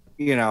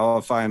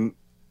if I'm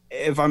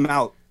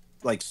out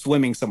like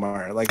swimming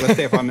somewhere, like let's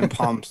say if I'm in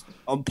Palm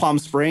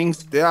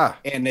Springs,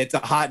 and it's a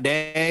hot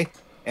day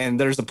and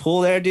there's a pool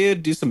there,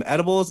 dude, do some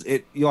edibles,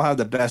 you'll have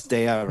the best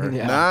day ever.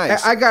 Yeah.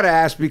 Nice. I gotta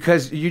ask,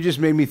 because you just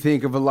made me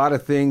think of a lot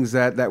of things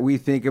that we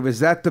think of. Is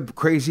that the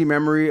crazy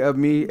memory of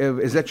me?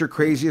 Is that your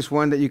craziest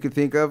one that you could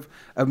think of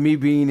me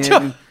being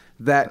in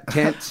that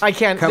tent? I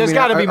can't. coming There's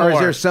gotta out? be Or is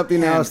more. there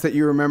something else that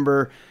you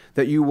remember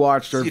that you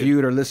watched or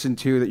viewed or listened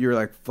to that you're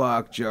like,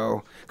 fuck,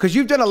 Joe? Because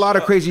you've done a lot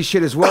of crazy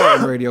shit as well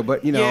on radio,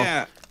 but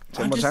Yeah.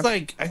 I'm just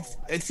like, I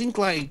think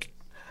like,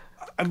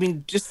 I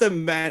mean, just the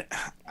man.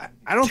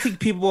 I don't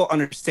think people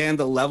understand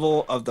the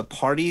level of the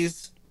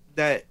parties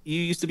that you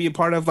used to be a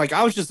part of. Like,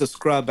 I was just a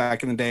scrub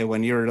back in the day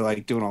when you were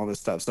like doing all this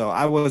stuff. So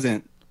I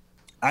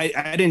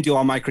didn't do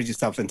all my crazy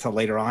stuff until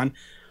later on.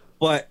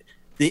 But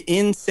the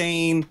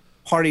insane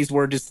parties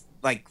were just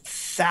like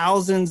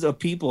thousands of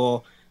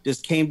people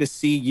just came to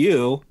see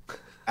you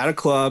at a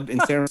club in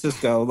San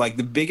Francisco, like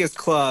the biggest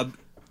club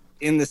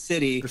in the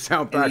city. The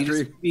Sound and Factory.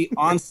 he'd be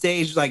on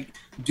stage, like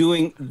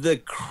doing the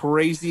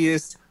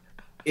craziest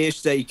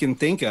ish that you can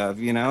think of,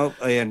 you know?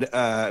 And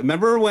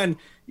remember when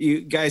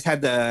you guys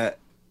had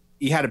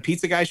you had a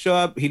pizza guy show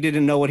up, he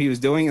didn't know what he was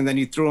doing, and then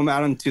you threw him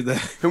out into the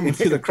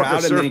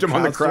crowd and then surfed him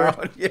on the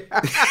crowd. Yeah.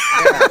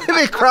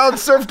 They crowd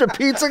surfed a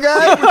pizza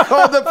guy. We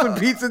called up some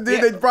pizza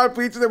dude. Yeah. They brought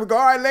pizza. They would go,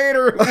 all right,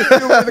 later.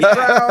 The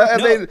crowd.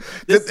 And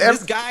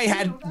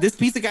This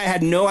pizza guy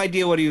had no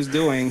idea what he was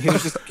doing.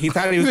 He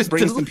thought he was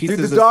bringing some pizzas.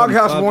 Dude, the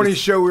Doghouse Morning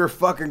Show, we were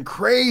fucking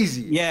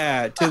crazy.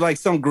 Yeah, to like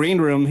some green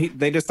room.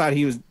 They just thought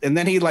he was, and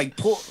then he like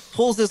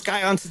pulls this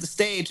guy onto the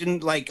stage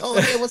and like, oh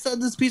hey, what's up,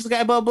 this pizza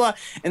guy, blah blah,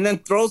 and then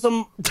throws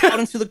him out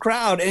into the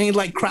crowd, and he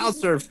like crowd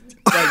surfed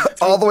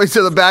like, all the way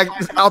to the back,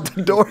 out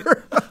the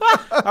door.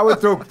 I would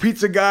throw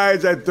pizza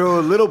guys. I'd throw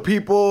little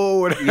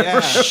people. Whatever.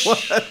 Yeah,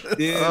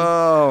 dude,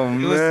 oh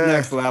man, it was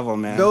next level,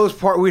 man.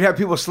 We'd have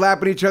people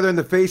slapping each other in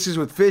the faces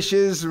with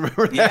fishes.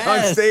 Remember that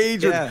on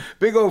stage with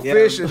big old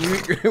fish, and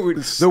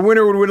the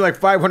winner would win like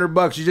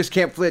 $500. You just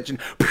can't flinch and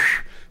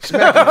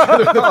smack each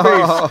other in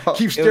the face.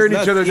 Keep staring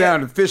each other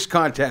down in fish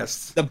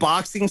contests. The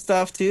boxing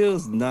stuff too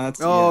is nuts.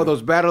 Oh,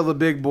 those Battle of the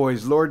Big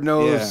Boys. Lord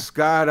knows.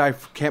 God, I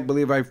can't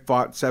believe I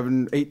fought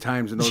 7-8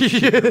 times in those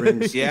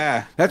rings.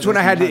 Yeah. That's when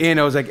I had to end.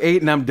 I was like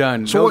 8 and I'm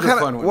done. So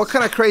what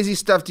kind of crazy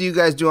stuff do you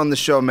guys do on the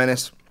show,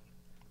 Menace?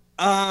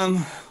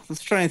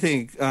 Let's try and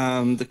think.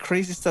 The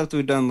crazy stuff that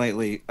we've done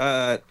lately.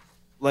 I'd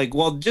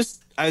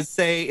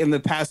say in the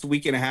past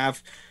week and a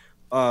half,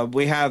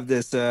 we have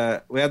this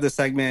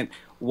segment,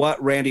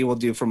 What Randy Will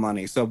Do for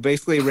Money. So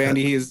basically,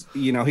 Randy, he's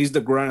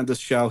the grunt of the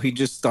show. He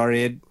just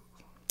started.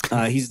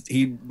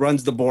 He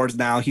runs the boards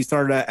now. He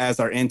started as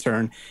our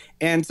intern.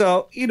 And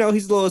so,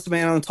 he's the lowest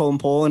man on the totem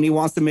pole, and he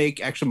wants to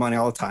make extra money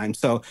all the time.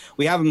 So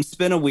we have him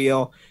spin a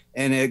wheel,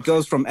 and it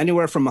goes from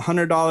anywhere from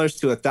 $100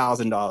 to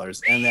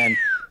 $1,000. And then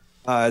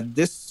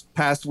this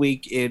past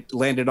week, it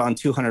landed on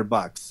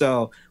 $200.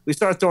 So we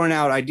start throwing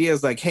out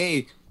ideas like,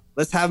 hey,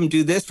 let's have him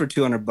do this for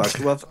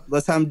 $200.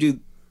 Let's have him do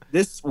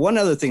this one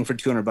other thing for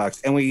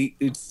 $200. And we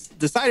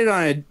decided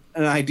on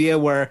an idea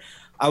where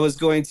I was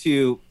going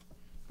to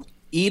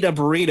eat a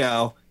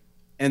burrito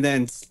and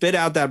then spit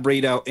out that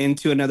burrito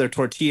into another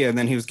tortilla, and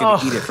then he was going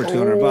to eat it for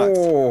 $200.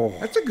 Oh,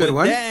 that's a good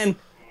one. Then,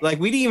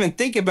 we didn't even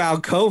think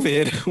about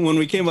COVID when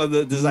we came up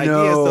with this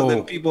idea, so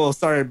then people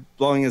started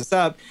blowing us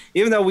up.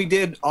 Even though we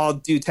did all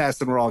do tests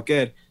and we're all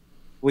good,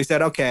 we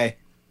said, okay,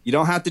 you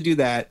don't have to do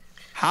that.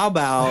 How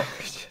about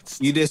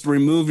you just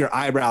remove your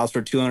eyebrows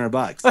for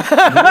 $200?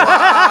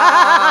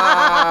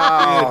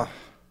 Wow.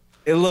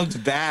 Dude, it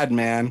looked bad,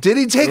 man. Did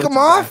he take them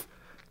off?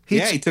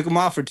 He took them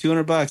off for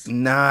 $200.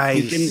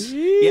 Nice.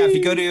 If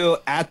you go to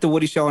 @The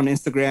Woody Show on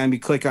Instagram, you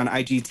click on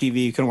IGTV,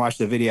 you can watch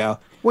the video.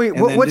 Wait,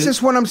 what's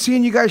this one I'm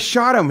seeing? You guys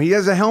shot him. He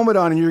has a helmet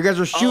on, and you guys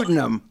are shooting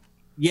him.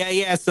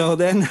 Yeah. So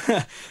then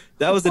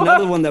that was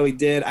another one that we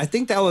did. I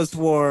think that was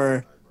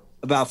for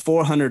about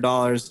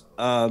 $400.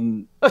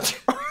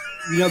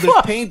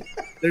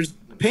 There's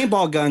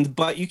paintball guns,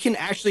 but you can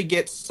actually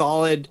get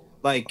solid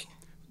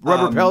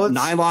rubber pellets,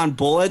 nylon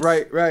bullets.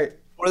 Right.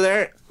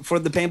 For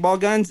the paintball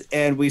guns,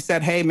 and we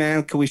said, "Hey,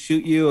 man, can we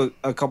shoot you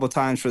a couple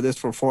times for this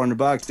for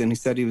 $400?" And he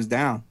said he was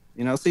down.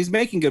 So he's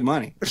making good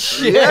money.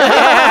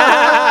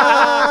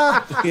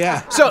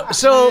 Yeah. So,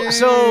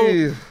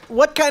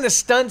 what kind of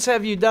stunts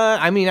have you done?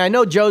 I mean, I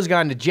know Joe's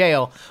gone to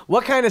jail.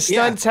 What kind of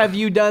stunts have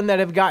you done that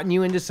have gotten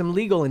you into some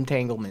legal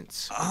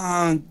entanglements?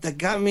 That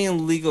got me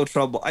in legal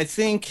trouble. I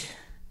think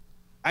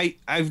I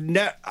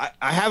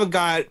haven't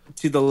got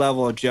to the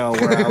level of Joe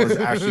where I was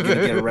actually going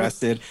to get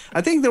arrested.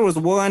 I think there was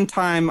one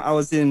time I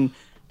was in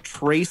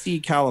Tracy,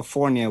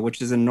 California,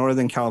 which is in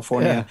Northern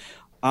California.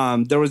 Yeah.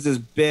 There was this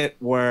bit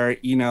where,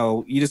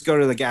 you just go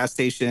to the gas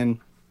station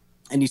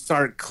and you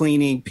start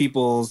cleaning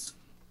people's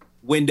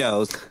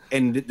windows,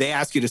 and they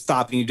ask you to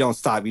stop, and you don't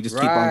stop. You just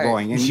keep on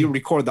going, and you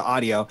record the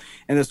audio.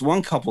 And this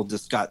one couple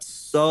just got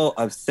so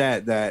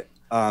upset that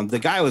the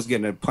guy was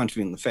going to punch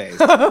me in the face.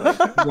 He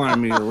wanted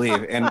me to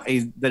leave, and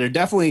that are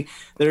definitely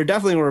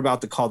were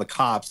about to call the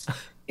cops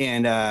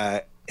and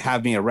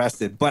have me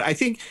arrested. But I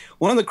think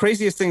one of the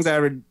craziest things I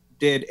ever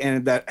did,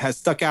 and that has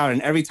stuck out, and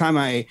every time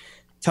I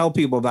tell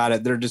people about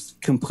it, they're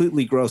just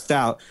completely grossed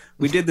out.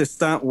 We did this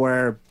stunt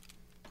where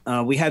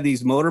we had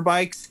these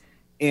motorbikes,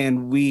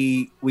 and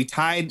we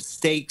tied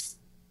stakes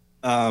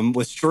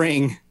with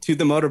string to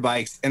the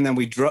motorbikes, and then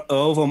we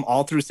drove them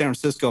all through San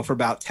Francisco for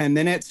about 10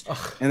 minutes.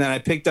 And then I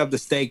picked up the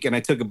steak and I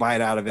took a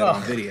bite out of it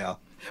on video.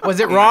 Was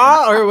it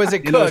raw or was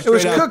it cooked? It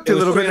was cooked a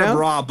little bit now.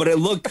 Raw, but it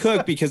looked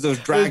cooked because it was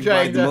dragged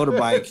by the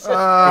motorbikes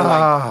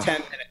for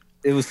 10 minutes.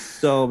 It was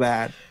so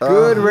bad.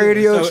 Good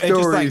radio stories.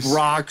 It just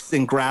rocks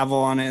and gravel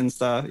on it and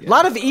stuff. Yeah. A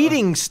lot of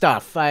eating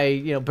stuff.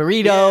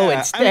 Burrito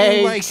and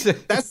steaks.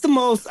 That's the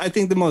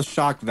most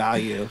shock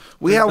value.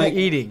 We had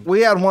eating.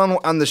 We had one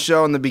on the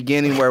show in the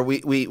beginning where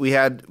we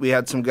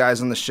had some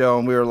guys on the show,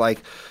 and we were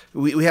like,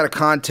 we had a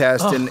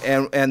contest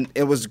and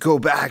it was go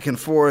back and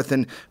forth,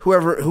 and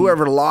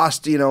whoever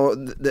lost,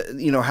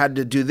 had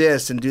to do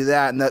this and do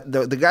that, and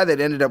the guy that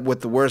ended up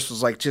with the worst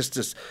was like just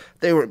this.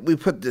 We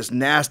put this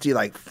nasty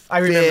like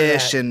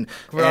fish and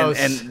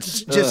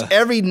just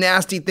every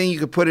nasty thing you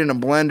could put in a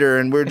blender,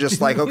 and we're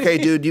just like, okay,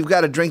 dude, you've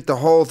got to drink the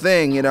whole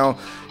thing,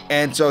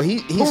 And so he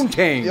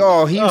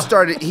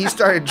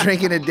started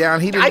drinking it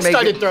down. He didn't. I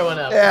started throwing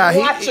up. Yeah,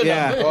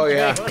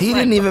 he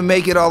didn't even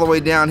make it all the way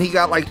down. He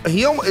got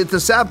the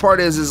sad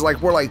part is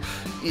like we're like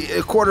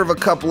a quarter of a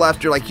cup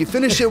left. You're like, you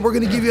finish it, we're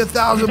gonna give you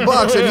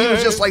 $1,000. And he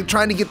was just like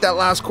trying to get that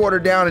last quarter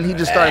down, and he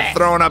just started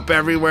throwing up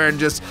everywhere and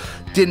just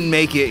didn't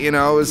make it. It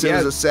was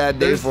a sad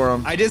day for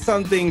him. I did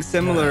something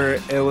similar.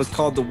 It was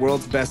called the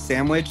world's best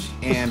sandwich,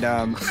 and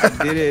I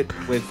did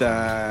it with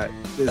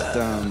this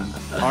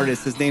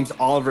artist. His name's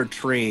Oliver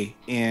Tree,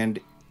 and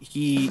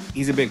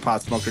he's a big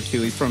pot smoker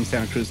too. He's from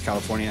Santa Cruz,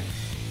 California.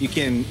 You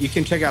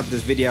can check out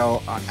this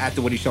video at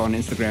The Woody Show on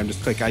Instagram.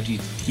 Just click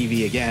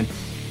IGTV again,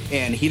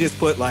 and he just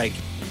put like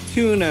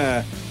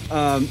tuna,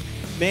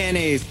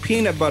 mayonnaise,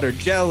 peanut butter,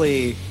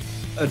 jelly,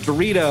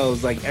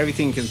 Doritos, like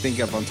everything you can think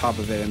of on top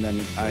of it, and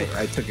then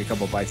I took a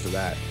couple bites of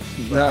that.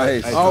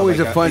 Nice. Always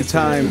a fun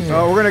time.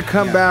 We're going to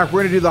come back.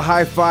 We're going to do the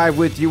high five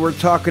with you. We're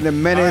talking to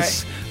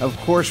Menace, of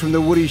course, from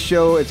The Woody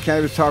Show. It's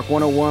Cannabis Talk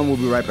 101. We'll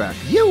be right back.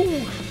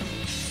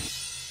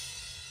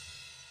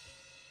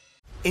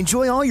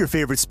 Enjoy all your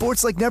favorite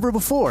sports like never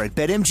before at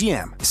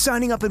BetMGM.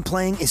 Signing up and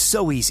playing is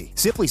so easy.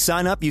 Simply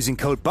sign up using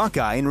code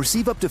Buckeye and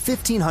receive up to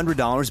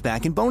 $1,500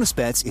 back in bonus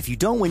bets if you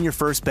don't win your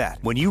first bet.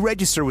 When you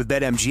register with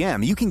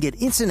BetMGM, you can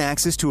get instant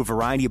access to a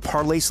variety of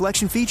parlay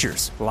selection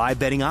features, live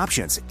betting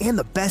options, and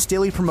the best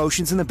daily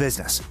promotions in the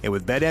business. And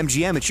with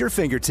BetMGM at your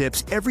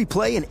fingertips, every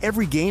play and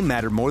every game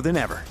matter more than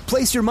ever.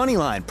 Place your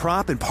moneyline,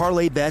 prop, and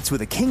parlay bets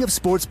with the king of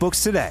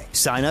sportsbooks today.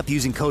 Sign up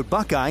using code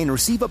Buckeye and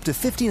receive up to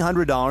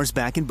 $1,500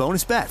 back in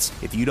bonus bets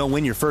if you don't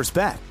win your first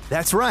bet.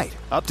 That's right,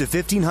 up to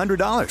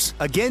 $1,500.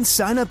 Again,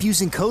 sign up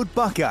using code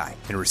Buckeye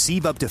and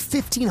receive up to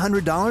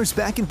 $1,500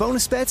 back in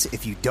bonus bets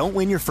if you don't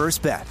win your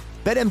first bet.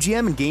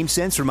 BetMGM and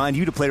GameSense remind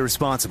you to play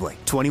responsibly.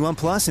 21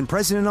 plus and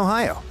present in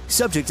Ohio.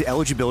 Subject to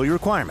eligibility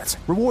requirements.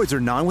 Rewards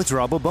are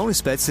non-withdrawable bonus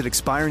bets that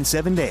expire in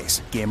 7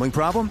 days. Gambling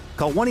problem?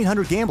 Call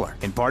 1-800-GAMBLER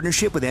in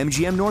partnership with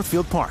MGM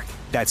Northfield Park.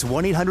 That's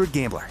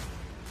 1-800-GAMBLER.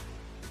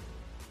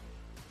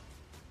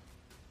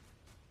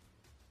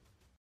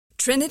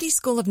 Trinity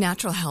School of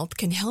Natural Health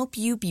can help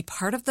you be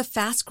part of the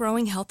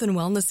fast-growing health and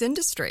wellness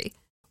industry.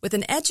 With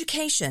an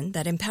education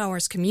that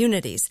empowers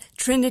communities,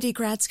 Trinity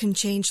grads can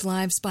change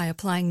lives by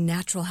applying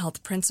natural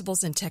health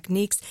principles and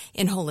techniques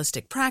in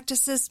holistic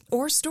practices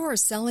or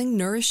stores selling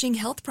nourishing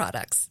health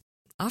products.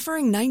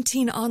 Offering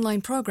 19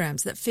 online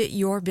programs that fit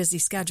your busy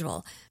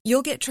schedule,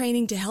 you'll get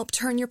training to help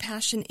turn your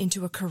passion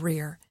into a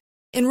career.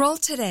 Enroll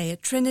today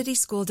at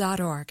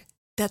trinityschool.org.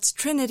 That's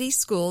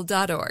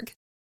trinityschool.org.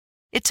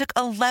 It took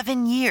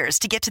 11 years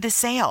to get to this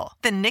sale.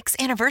 The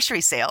Knix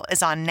Anniversary Sale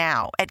is on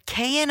now at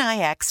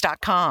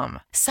knix.com.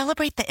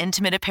 Celebrate the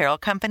intimate apparel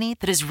company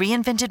that has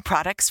reinvented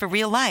products for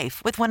real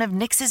life with one of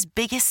Knix's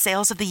biggest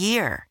sales of the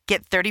year.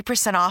 Get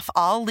 30% off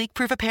all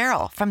leak-proof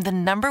apparel from the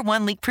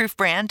 #1 leak-proof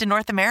brand in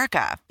North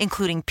America,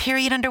 including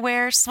period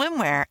underwear,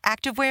 swimwear,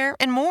 activewear,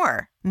 and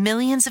more.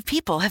 Millions of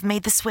people have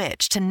made the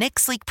switch to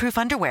Knix leak-proof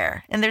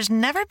underwear, and there's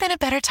never been a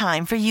better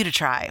time for you to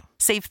try.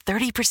 Save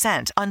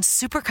 30% on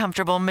super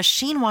comfortable,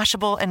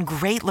 machine-washable, and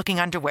great-looking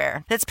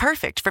underwear that's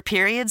perfect for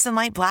periods and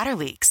light bladder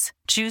leaks.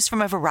 Choose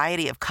from a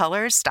variety of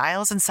colors,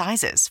 styles, and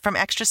sizes, from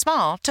extra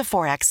small to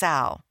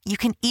 4XL. You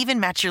can even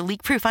match your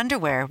leak-proof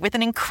underwear with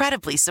an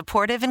incredibly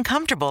supportive and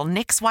comfortable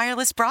Knix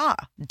wireless bra.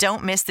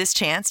 Don't miss this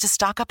chance to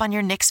stock up on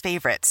your Knix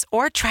favorites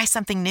or try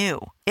something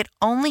new. It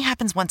only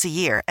happens once a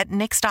year at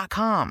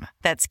Knix.com.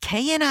 That's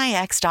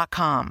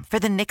KNIX.com for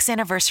the Knix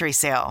Anniversary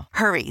Sale.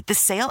 Hurry, the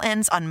sale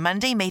ends on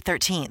Monday, May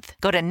 13th.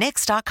 Go to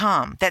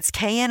Knix.com. That's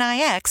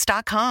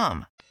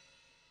KNIX.com.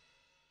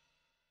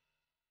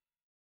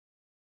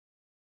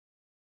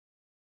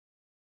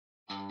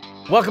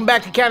 Welcome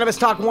back to Cannabis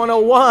Talk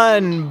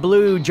 101.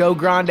 Blue, Joe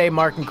Grande,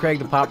 Mark and Craig,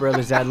 the Pop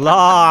Brothers at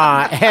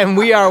Law. And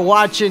we are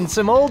watching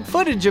some old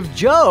footage of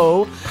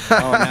Joe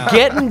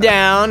getting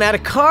down at a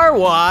car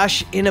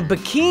wash in a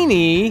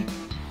bikini,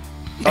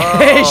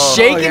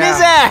 shaking his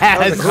ass.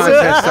 That was a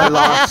contest I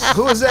lost.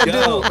 Who was that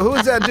dude? Who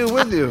was that dude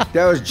with you?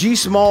 That was G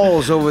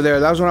Smalls over there.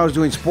 That was when I was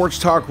doing sports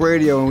talk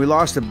radio, and we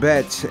lost a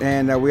bet,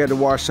 and we had to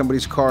wash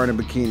somebody's car in a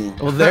bikini.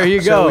 Well, there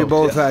you So go. we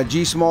both,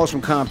 G Smalls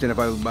from Compton,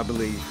 I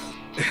believe.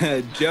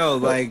 Joe,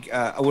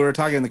 we were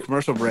talking in the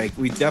commercial break.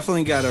 We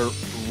definitely got to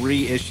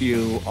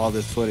reissue all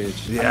this footage.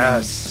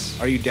 Yes.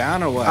 Are you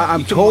down or what?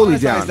 I'm totally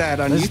down. That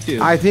on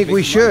YouTube. I think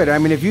we should. I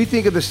mean, if you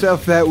think of the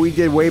stuff that we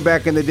did way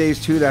back in the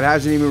days too, that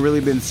hasn't even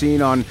really been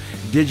seen on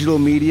digital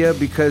media,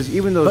 because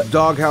even those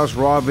Doghouse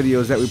Raw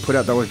videos that we put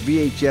out, that was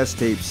VHS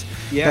tapes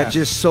that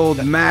just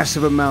sold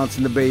massive amounts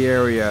in the Bay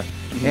Area,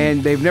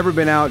 and they've never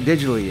been out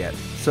digitally yet.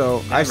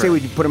 So I say we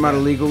put them out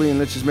illegally and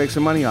let's just make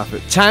some money off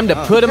it. Time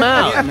to put them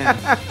out. Yeah,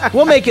 man.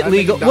 We'll make it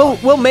legal.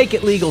 We'll make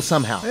it legal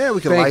somehow. Yeah, we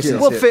can Thank license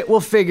you. it.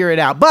 We'll figure it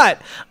out.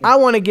 But I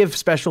want to give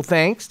special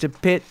thanks to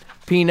Pitt,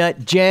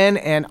 Peanut, Jen,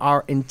 and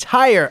our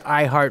entire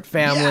iHeart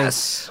family.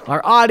 Yes.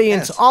 Our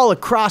audience all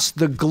across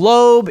the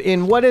globe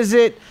in, what is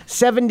it,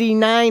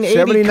 79, 80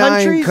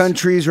 79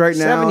 countries right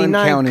now and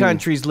 79 counting.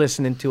 countries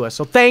listening to us.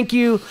 So thank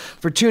you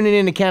for tuning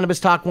in to Cannabis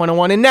Talk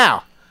 101. And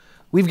now,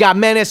 we've got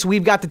Menace.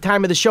 We've got the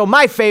time of the show.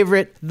 My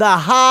favorite, the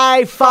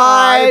High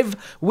Five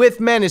with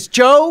Menace.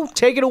 Joe,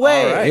 take it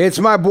away. All right. It's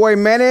my boy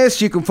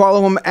Menace. You can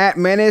follow him at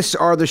Menace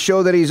or the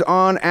show that he's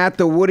on at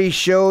The Woody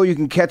Show. You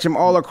can catch him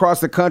all across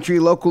the country,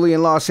 locally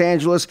in Los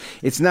Angeles.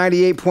 It's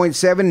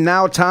 98.7.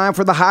 Now time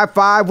for the High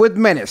Five with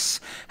Menace.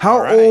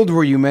 How old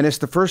were you, Menace,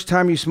 the first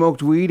time you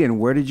smoked weed, and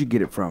where did you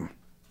get it from?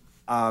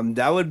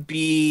 That would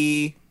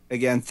be,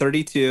 again,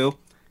 32.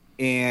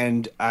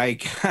 And I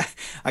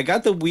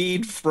got the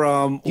weed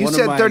from You one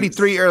said of my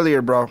 33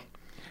 earlier, bro.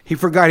 He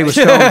forgot he was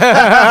stoned.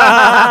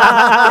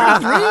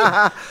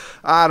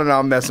 I don't know.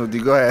 I'm messing with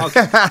you. Go ahead.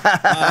 Okay.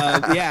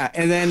 Yeah,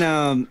 and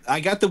then I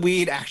got the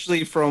weed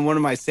actually from one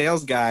of my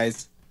sales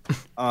guys.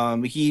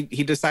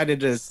 He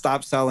decided to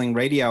stop selling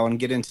radio and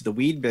get into the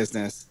weed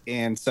business,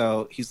 and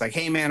so he's like,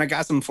 "Hey, man, I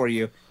got something for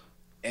you."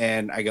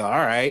 And I go, "All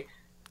right."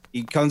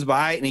 He comes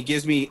by and he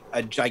gives me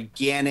a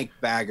gigantic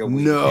bag of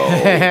weed. No.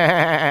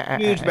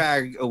 Huge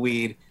bag of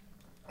weed.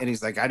 And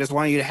he's like, I just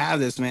want you to have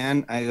this,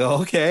 man. I go,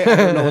 okay. I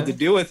don't know what to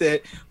do with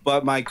it.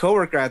 But my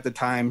coworker at the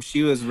time,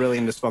 she was really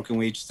into smoking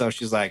weed. So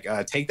she's like,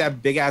 take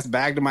that big ass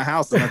bag to my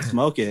house and let's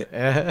smoke it.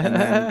 And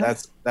then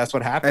that's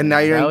what happened. And now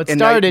you're How it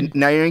started.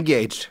 Now you're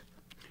engaged.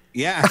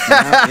 Yeah.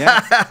 Yeah.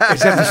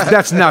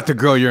 That's not the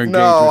girl you're engaged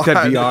No, with.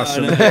 That'd be no,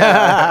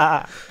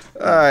 awesome.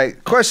 All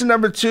right. Question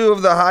number 2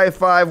 of the High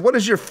Five. What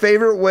is your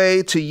favorite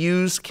way to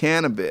use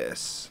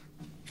cannabis?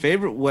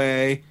 Favorite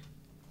way,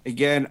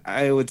 again,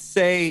 I would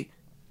say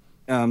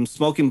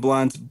smoking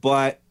blunts,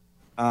 but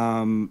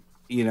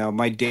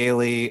my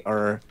daily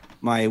or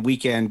my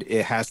weekend,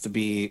 it has to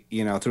be,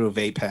 through a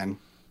vape pen.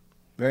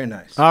 Very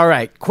nice. All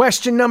right.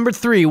 Question number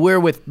 3. We're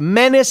with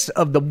Menace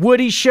of the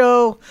Woody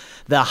Show,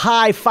 the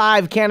High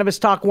Five Cannabis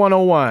Talk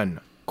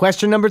 101.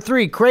 Question number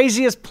 3.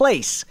 Craziest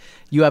place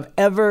you have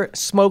ever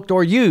smoked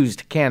or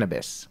used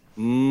cannabis?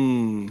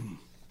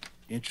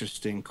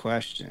 Interesting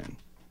question.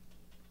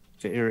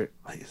 Favorite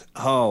place?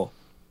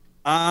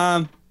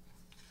 I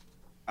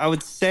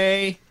would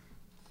say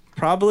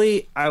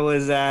probably I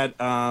was at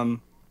a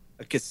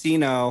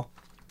casino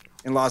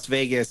in Las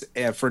Vegas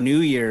for New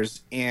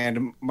Year's,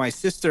 and my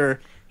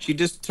sister, she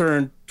just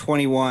turned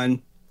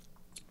 21,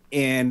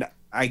 and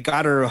I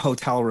got her a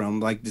hotel room,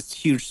 like this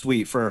huge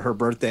suite for her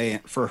birthday,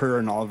 for her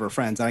and all of her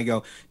friends. And I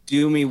go,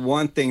 do me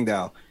one thing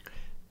though,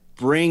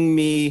 bring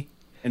me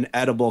an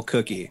edible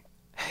cookie.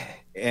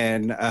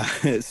 And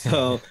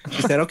so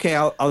she said, okay,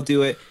 I'll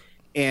do it.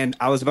 And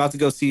I was about to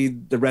go see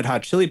the Red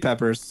Hot Chili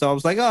Peppers. So I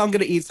was like, I'm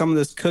going to eat some of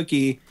this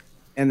cookie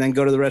and then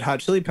go to the Red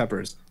Hot Chili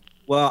Peppers.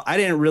 Well, I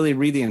didn't really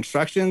read the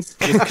instructions.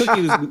 This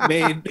cookie was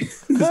made.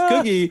 This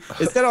cookie,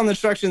 it said on the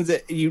instructions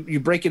that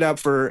you break it up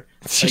for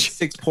like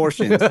 6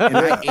 portions, and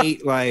I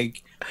ate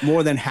like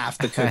more than half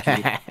the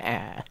cookie.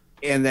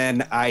 And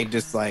then I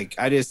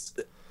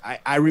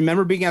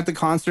remember being at the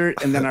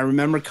concert, and then I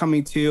remember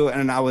coming to,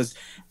 and I was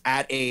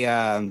at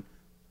a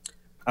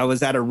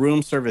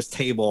room service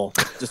table,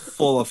 just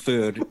full of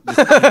food.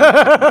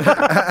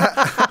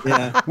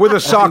 Yeah. With a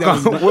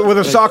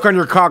sock on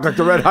your cock, like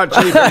the Red Hot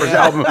Chili Peppers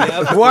album.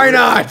 Yep. Why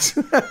not?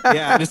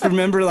 Yeah, I just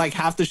remember like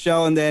half the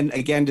show, and then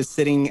again just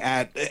sitting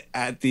at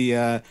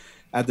the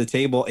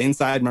table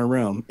inside my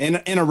room in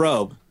a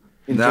robe.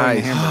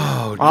 Nice.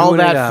 All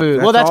that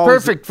food. Well, that's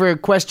perfect for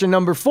question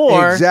number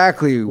 4.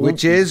 Exactly.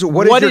 Which is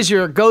what is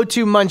your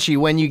go-to munchie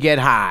when you get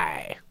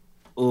high?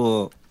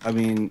 Oh, I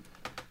mean,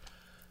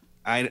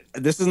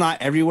 this is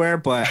not everywhere,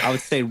 but I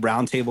would say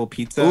Round Table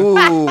Pizza.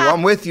 Ooh,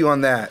 I'm with you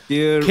on that.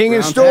 Dude, King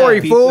and Round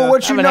Story, Table fool. Pizza.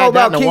 What you know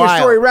about King and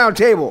Story Round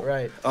Table?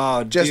 Right.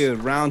 Oh,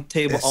 dude, Round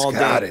Table all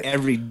day,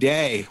 every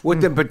day.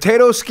 With the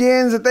potato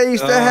skins that they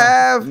used to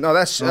have. No,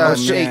 that's man.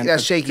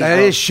 that's Shakey's. That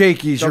is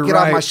Shakey's. Don't You're get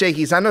right. off my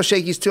Shakey's. I know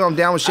Shakey's too. I'm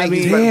down with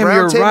Shakey's. But damn,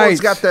 Round you're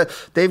Table's right.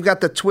 they've got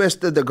the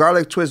twist, the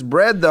garlic twist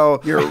bread though.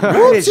 You're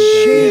right. It's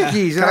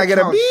Shakey's. Can I get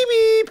a beep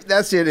beep?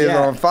 That's it. It's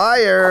on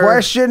fire.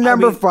 Question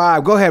number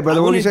 5. Go ahead,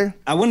 brother. What do you say?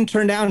 I wouldn't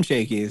turn down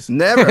Shakey's.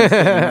 Never.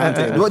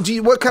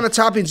 What kind of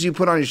toppings do you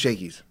put on your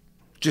Shakey's?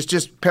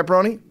 Just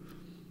pepperoni?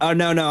 Oh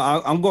no,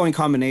 I'm going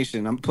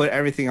combination. I'm put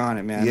everything on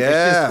it, man.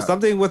 Yeah. It's just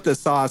something with the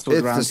sauce with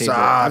It's Round the Table.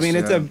 sauce, I mean,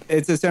 yeah.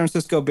 it's a San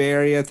Francisco Bay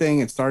Area thing.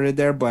 It started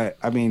there, but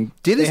I mean,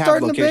 Did it they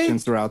start have in the Bay?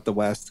 locations throughout the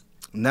West.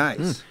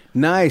 Nice.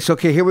 Nice.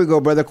 Okay, here we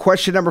go, brother.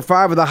 Question number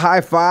 5 of the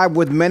High Five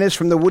with Menace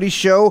from The Woody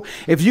Show.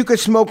 If you could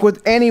smoke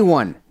with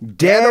anyone,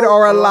 dead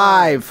or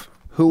alive,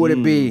 who would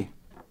it be?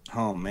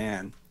 Oh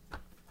man.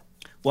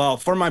 Well,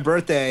 for my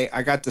birthday,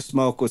 I got to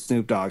smoke with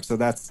Snoop Dogg, so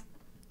that's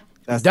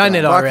Done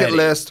it already. Bucket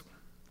list.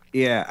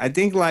 Yeah, I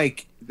think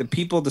like the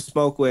people to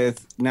smoke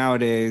with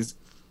nowadays.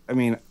 I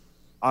mean,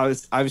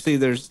 obviously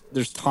there's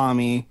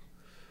Tommy,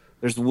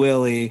 there's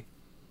Willie,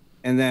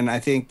 and then I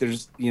think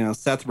there's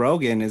Seth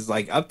Rogen is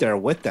like up there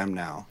with them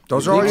now.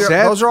 Those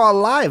are all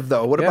live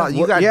though. What about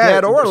you? Got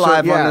dead or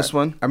alive on this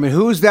one? I mean,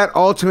 who's that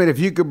ultimate? If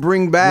you could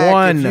bring back,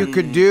 One. if you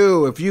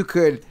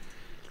could,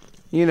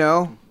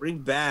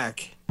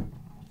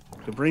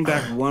 bring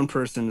back one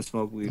person to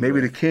smoke weed.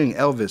 Maybe with. the king,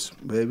 Elvis,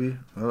 baby.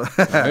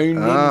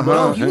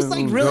 No, he was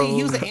like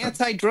he was an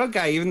anti-drug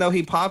guy, even though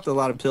he popped a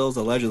lot of pills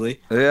allegedly.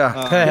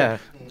 Yeah.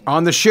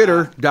 On the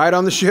shitter, died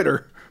on the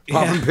shitter,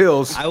 popping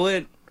pills. I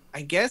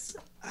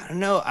don't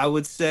know. I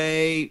would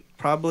say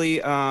probably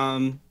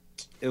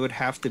it would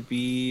have to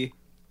be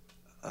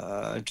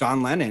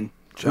John Lennon.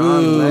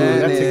 John Lennon.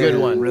 That's a good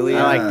one. Really,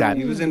 I like that.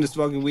 He was into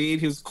smoking weed.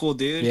 He was a cool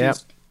dude. Yep.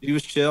 He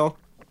was chill.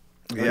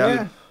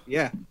 Yeah.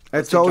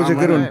 That's always a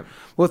good one.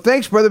 Well,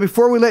 thanks, brother.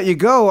 Before we let you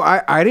go,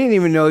 I didn't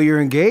even know you're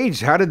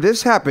engaged. How did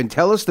this happen?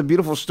 Tell us the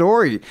beautiful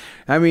story.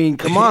 I mean,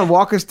 come on,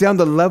 walk us down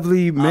the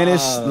lovely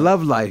Menace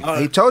love life.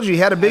 He told you he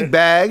had a big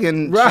bag,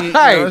 and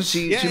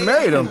she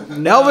married him.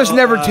 Elvis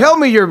never tell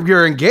me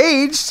you're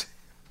engaged.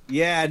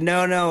 Yeah,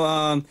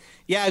 no.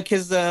 Yeah,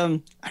 because I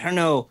don't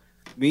know.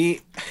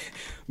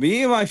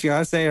 Me and my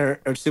fiance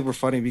are super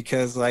funny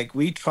because like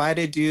we try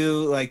to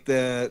do like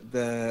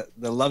the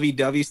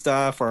lovey-dovey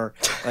stuff or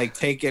like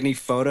take any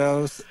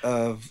photos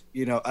of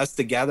us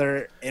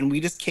together, and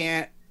we just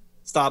can't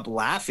stop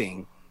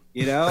laughing,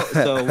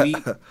 So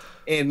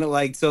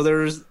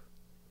there's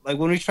like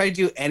when we try to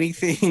do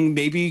anything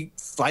maybe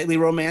slightly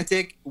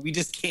romantic, we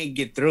just can't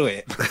get through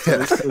it.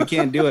 So we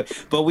can't do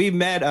it. But we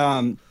met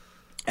at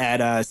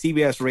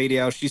CBS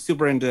Radio. She's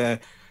super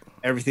into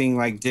everything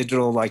like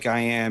digital like I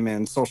am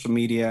and social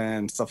media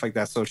and stuff like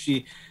that. So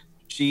she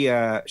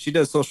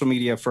does social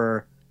media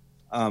for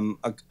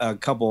a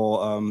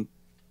couple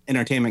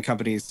entertainment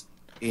companies,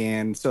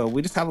 and so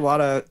we just have a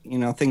lot of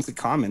things in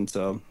common.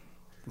 So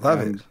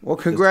love it. Well,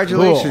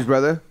 congratulations, cool.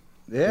 brother.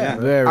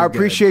 Yeah. I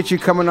appreciate you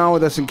coming on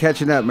with us and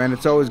catching up, man.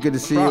 It's always good to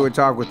see you and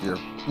talk with you.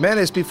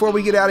 Menace, before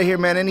we get out of here,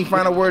 man, any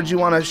final words you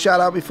want to shout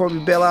out before we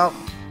bail out?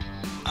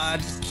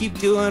 Just keep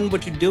doing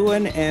what you're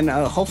doing, and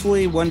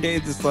hopefully one day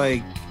this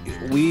like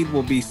weed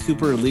will be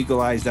super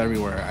legalized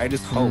everywhere. I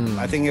just hope.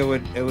 I think it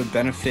would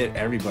benefit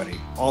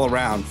everybody all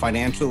around,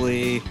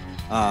 financially,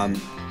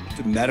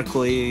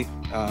 medically,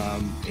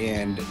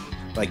 and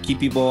like keep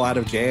people out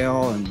of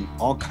jail and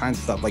all kinds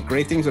of stuff. Like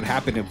great things would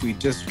happen if we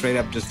just straight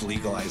up just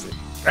legalize it.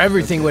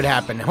 Everything would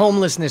happen.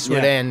 Homelessness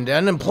would end.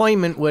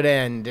 Unemployment would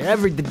end.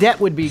 The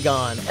debt would be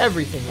gone.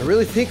 Everything. I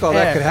really think all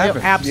that could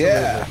happen. Absolutely.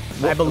 Yeah.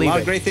 I believe a lot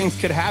of great things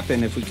could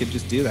happen if we could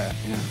just do that.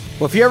 Yeah.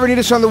 Well, if you ever need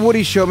us on the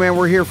Woody Show, man,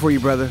 we're here for you,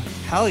 brother.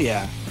 Hell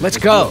yeah. Let's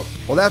go.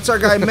 Well, that's our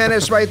guy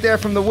Menace right there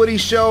from the Woody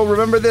Show.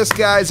 Remember this,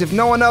 guys. If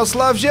no one else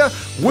loves you,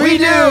 we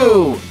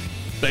do.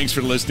 Thanks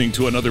for listening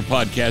to another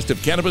podcast of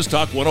Cannabis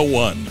Talk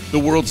 101, the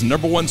world's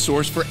 #1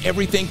 source for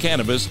everything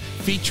cannabis,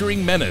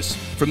 featuring Menace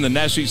from the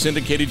nationally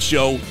syndicated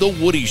show, The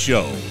Woody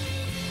Show.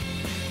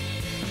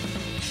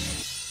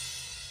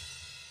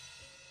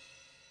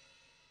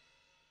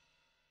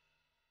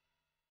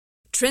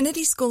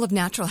 Trinity School of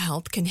Natural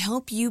Health can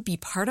help you be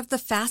part of the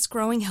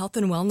fast-growing health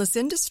and wellness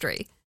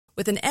industry.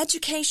 With an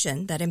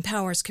education that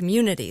empowers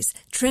communities,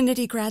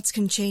 Trinity grads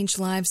can change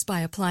lives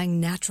by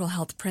applying natural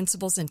health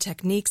principles and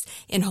techniques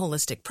in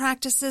holistic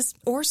practices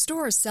or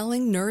stores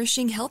selling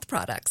nourishing health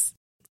products.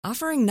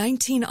 Offering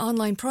 19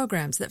 online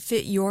programs that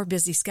fit your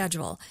busy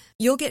schedule,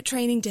 you'll get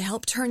training to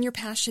help turn your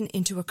passion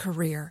into a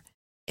career.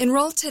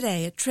 Enroll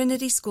today at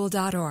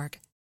trinityschool.org.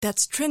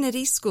 That's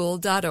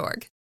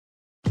trinityschool.org.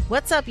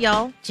 What's up,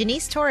 y'all?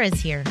 Janice Torres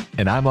here.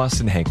 And I'm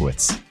Austin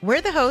Hankwitz.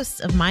 We're the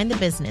hosts of Mind the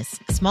Business,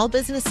 Small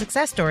Business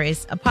Success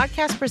Stories, a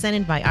podcast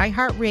presented by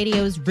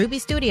iHeartRadio's Ruby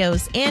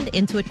Studios and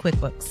Intuit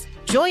QuickBooks.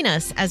 Join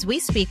us as we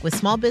speak with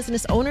small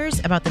business owners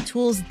about the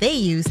tools they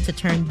use to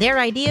turn their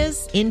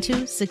ideas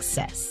into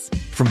success.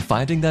 From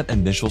finding that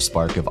initial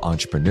spark of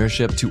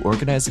entrepreneurship to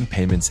organizing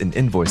payments and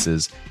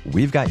invoices,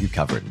 we've got you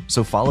covered.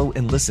 So follow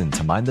and listen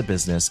to Mind the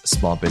Business,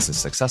 Small Business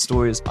Success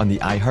Stories on the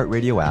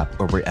iHeartRadio app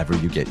or wherever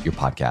you get your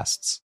podcasts.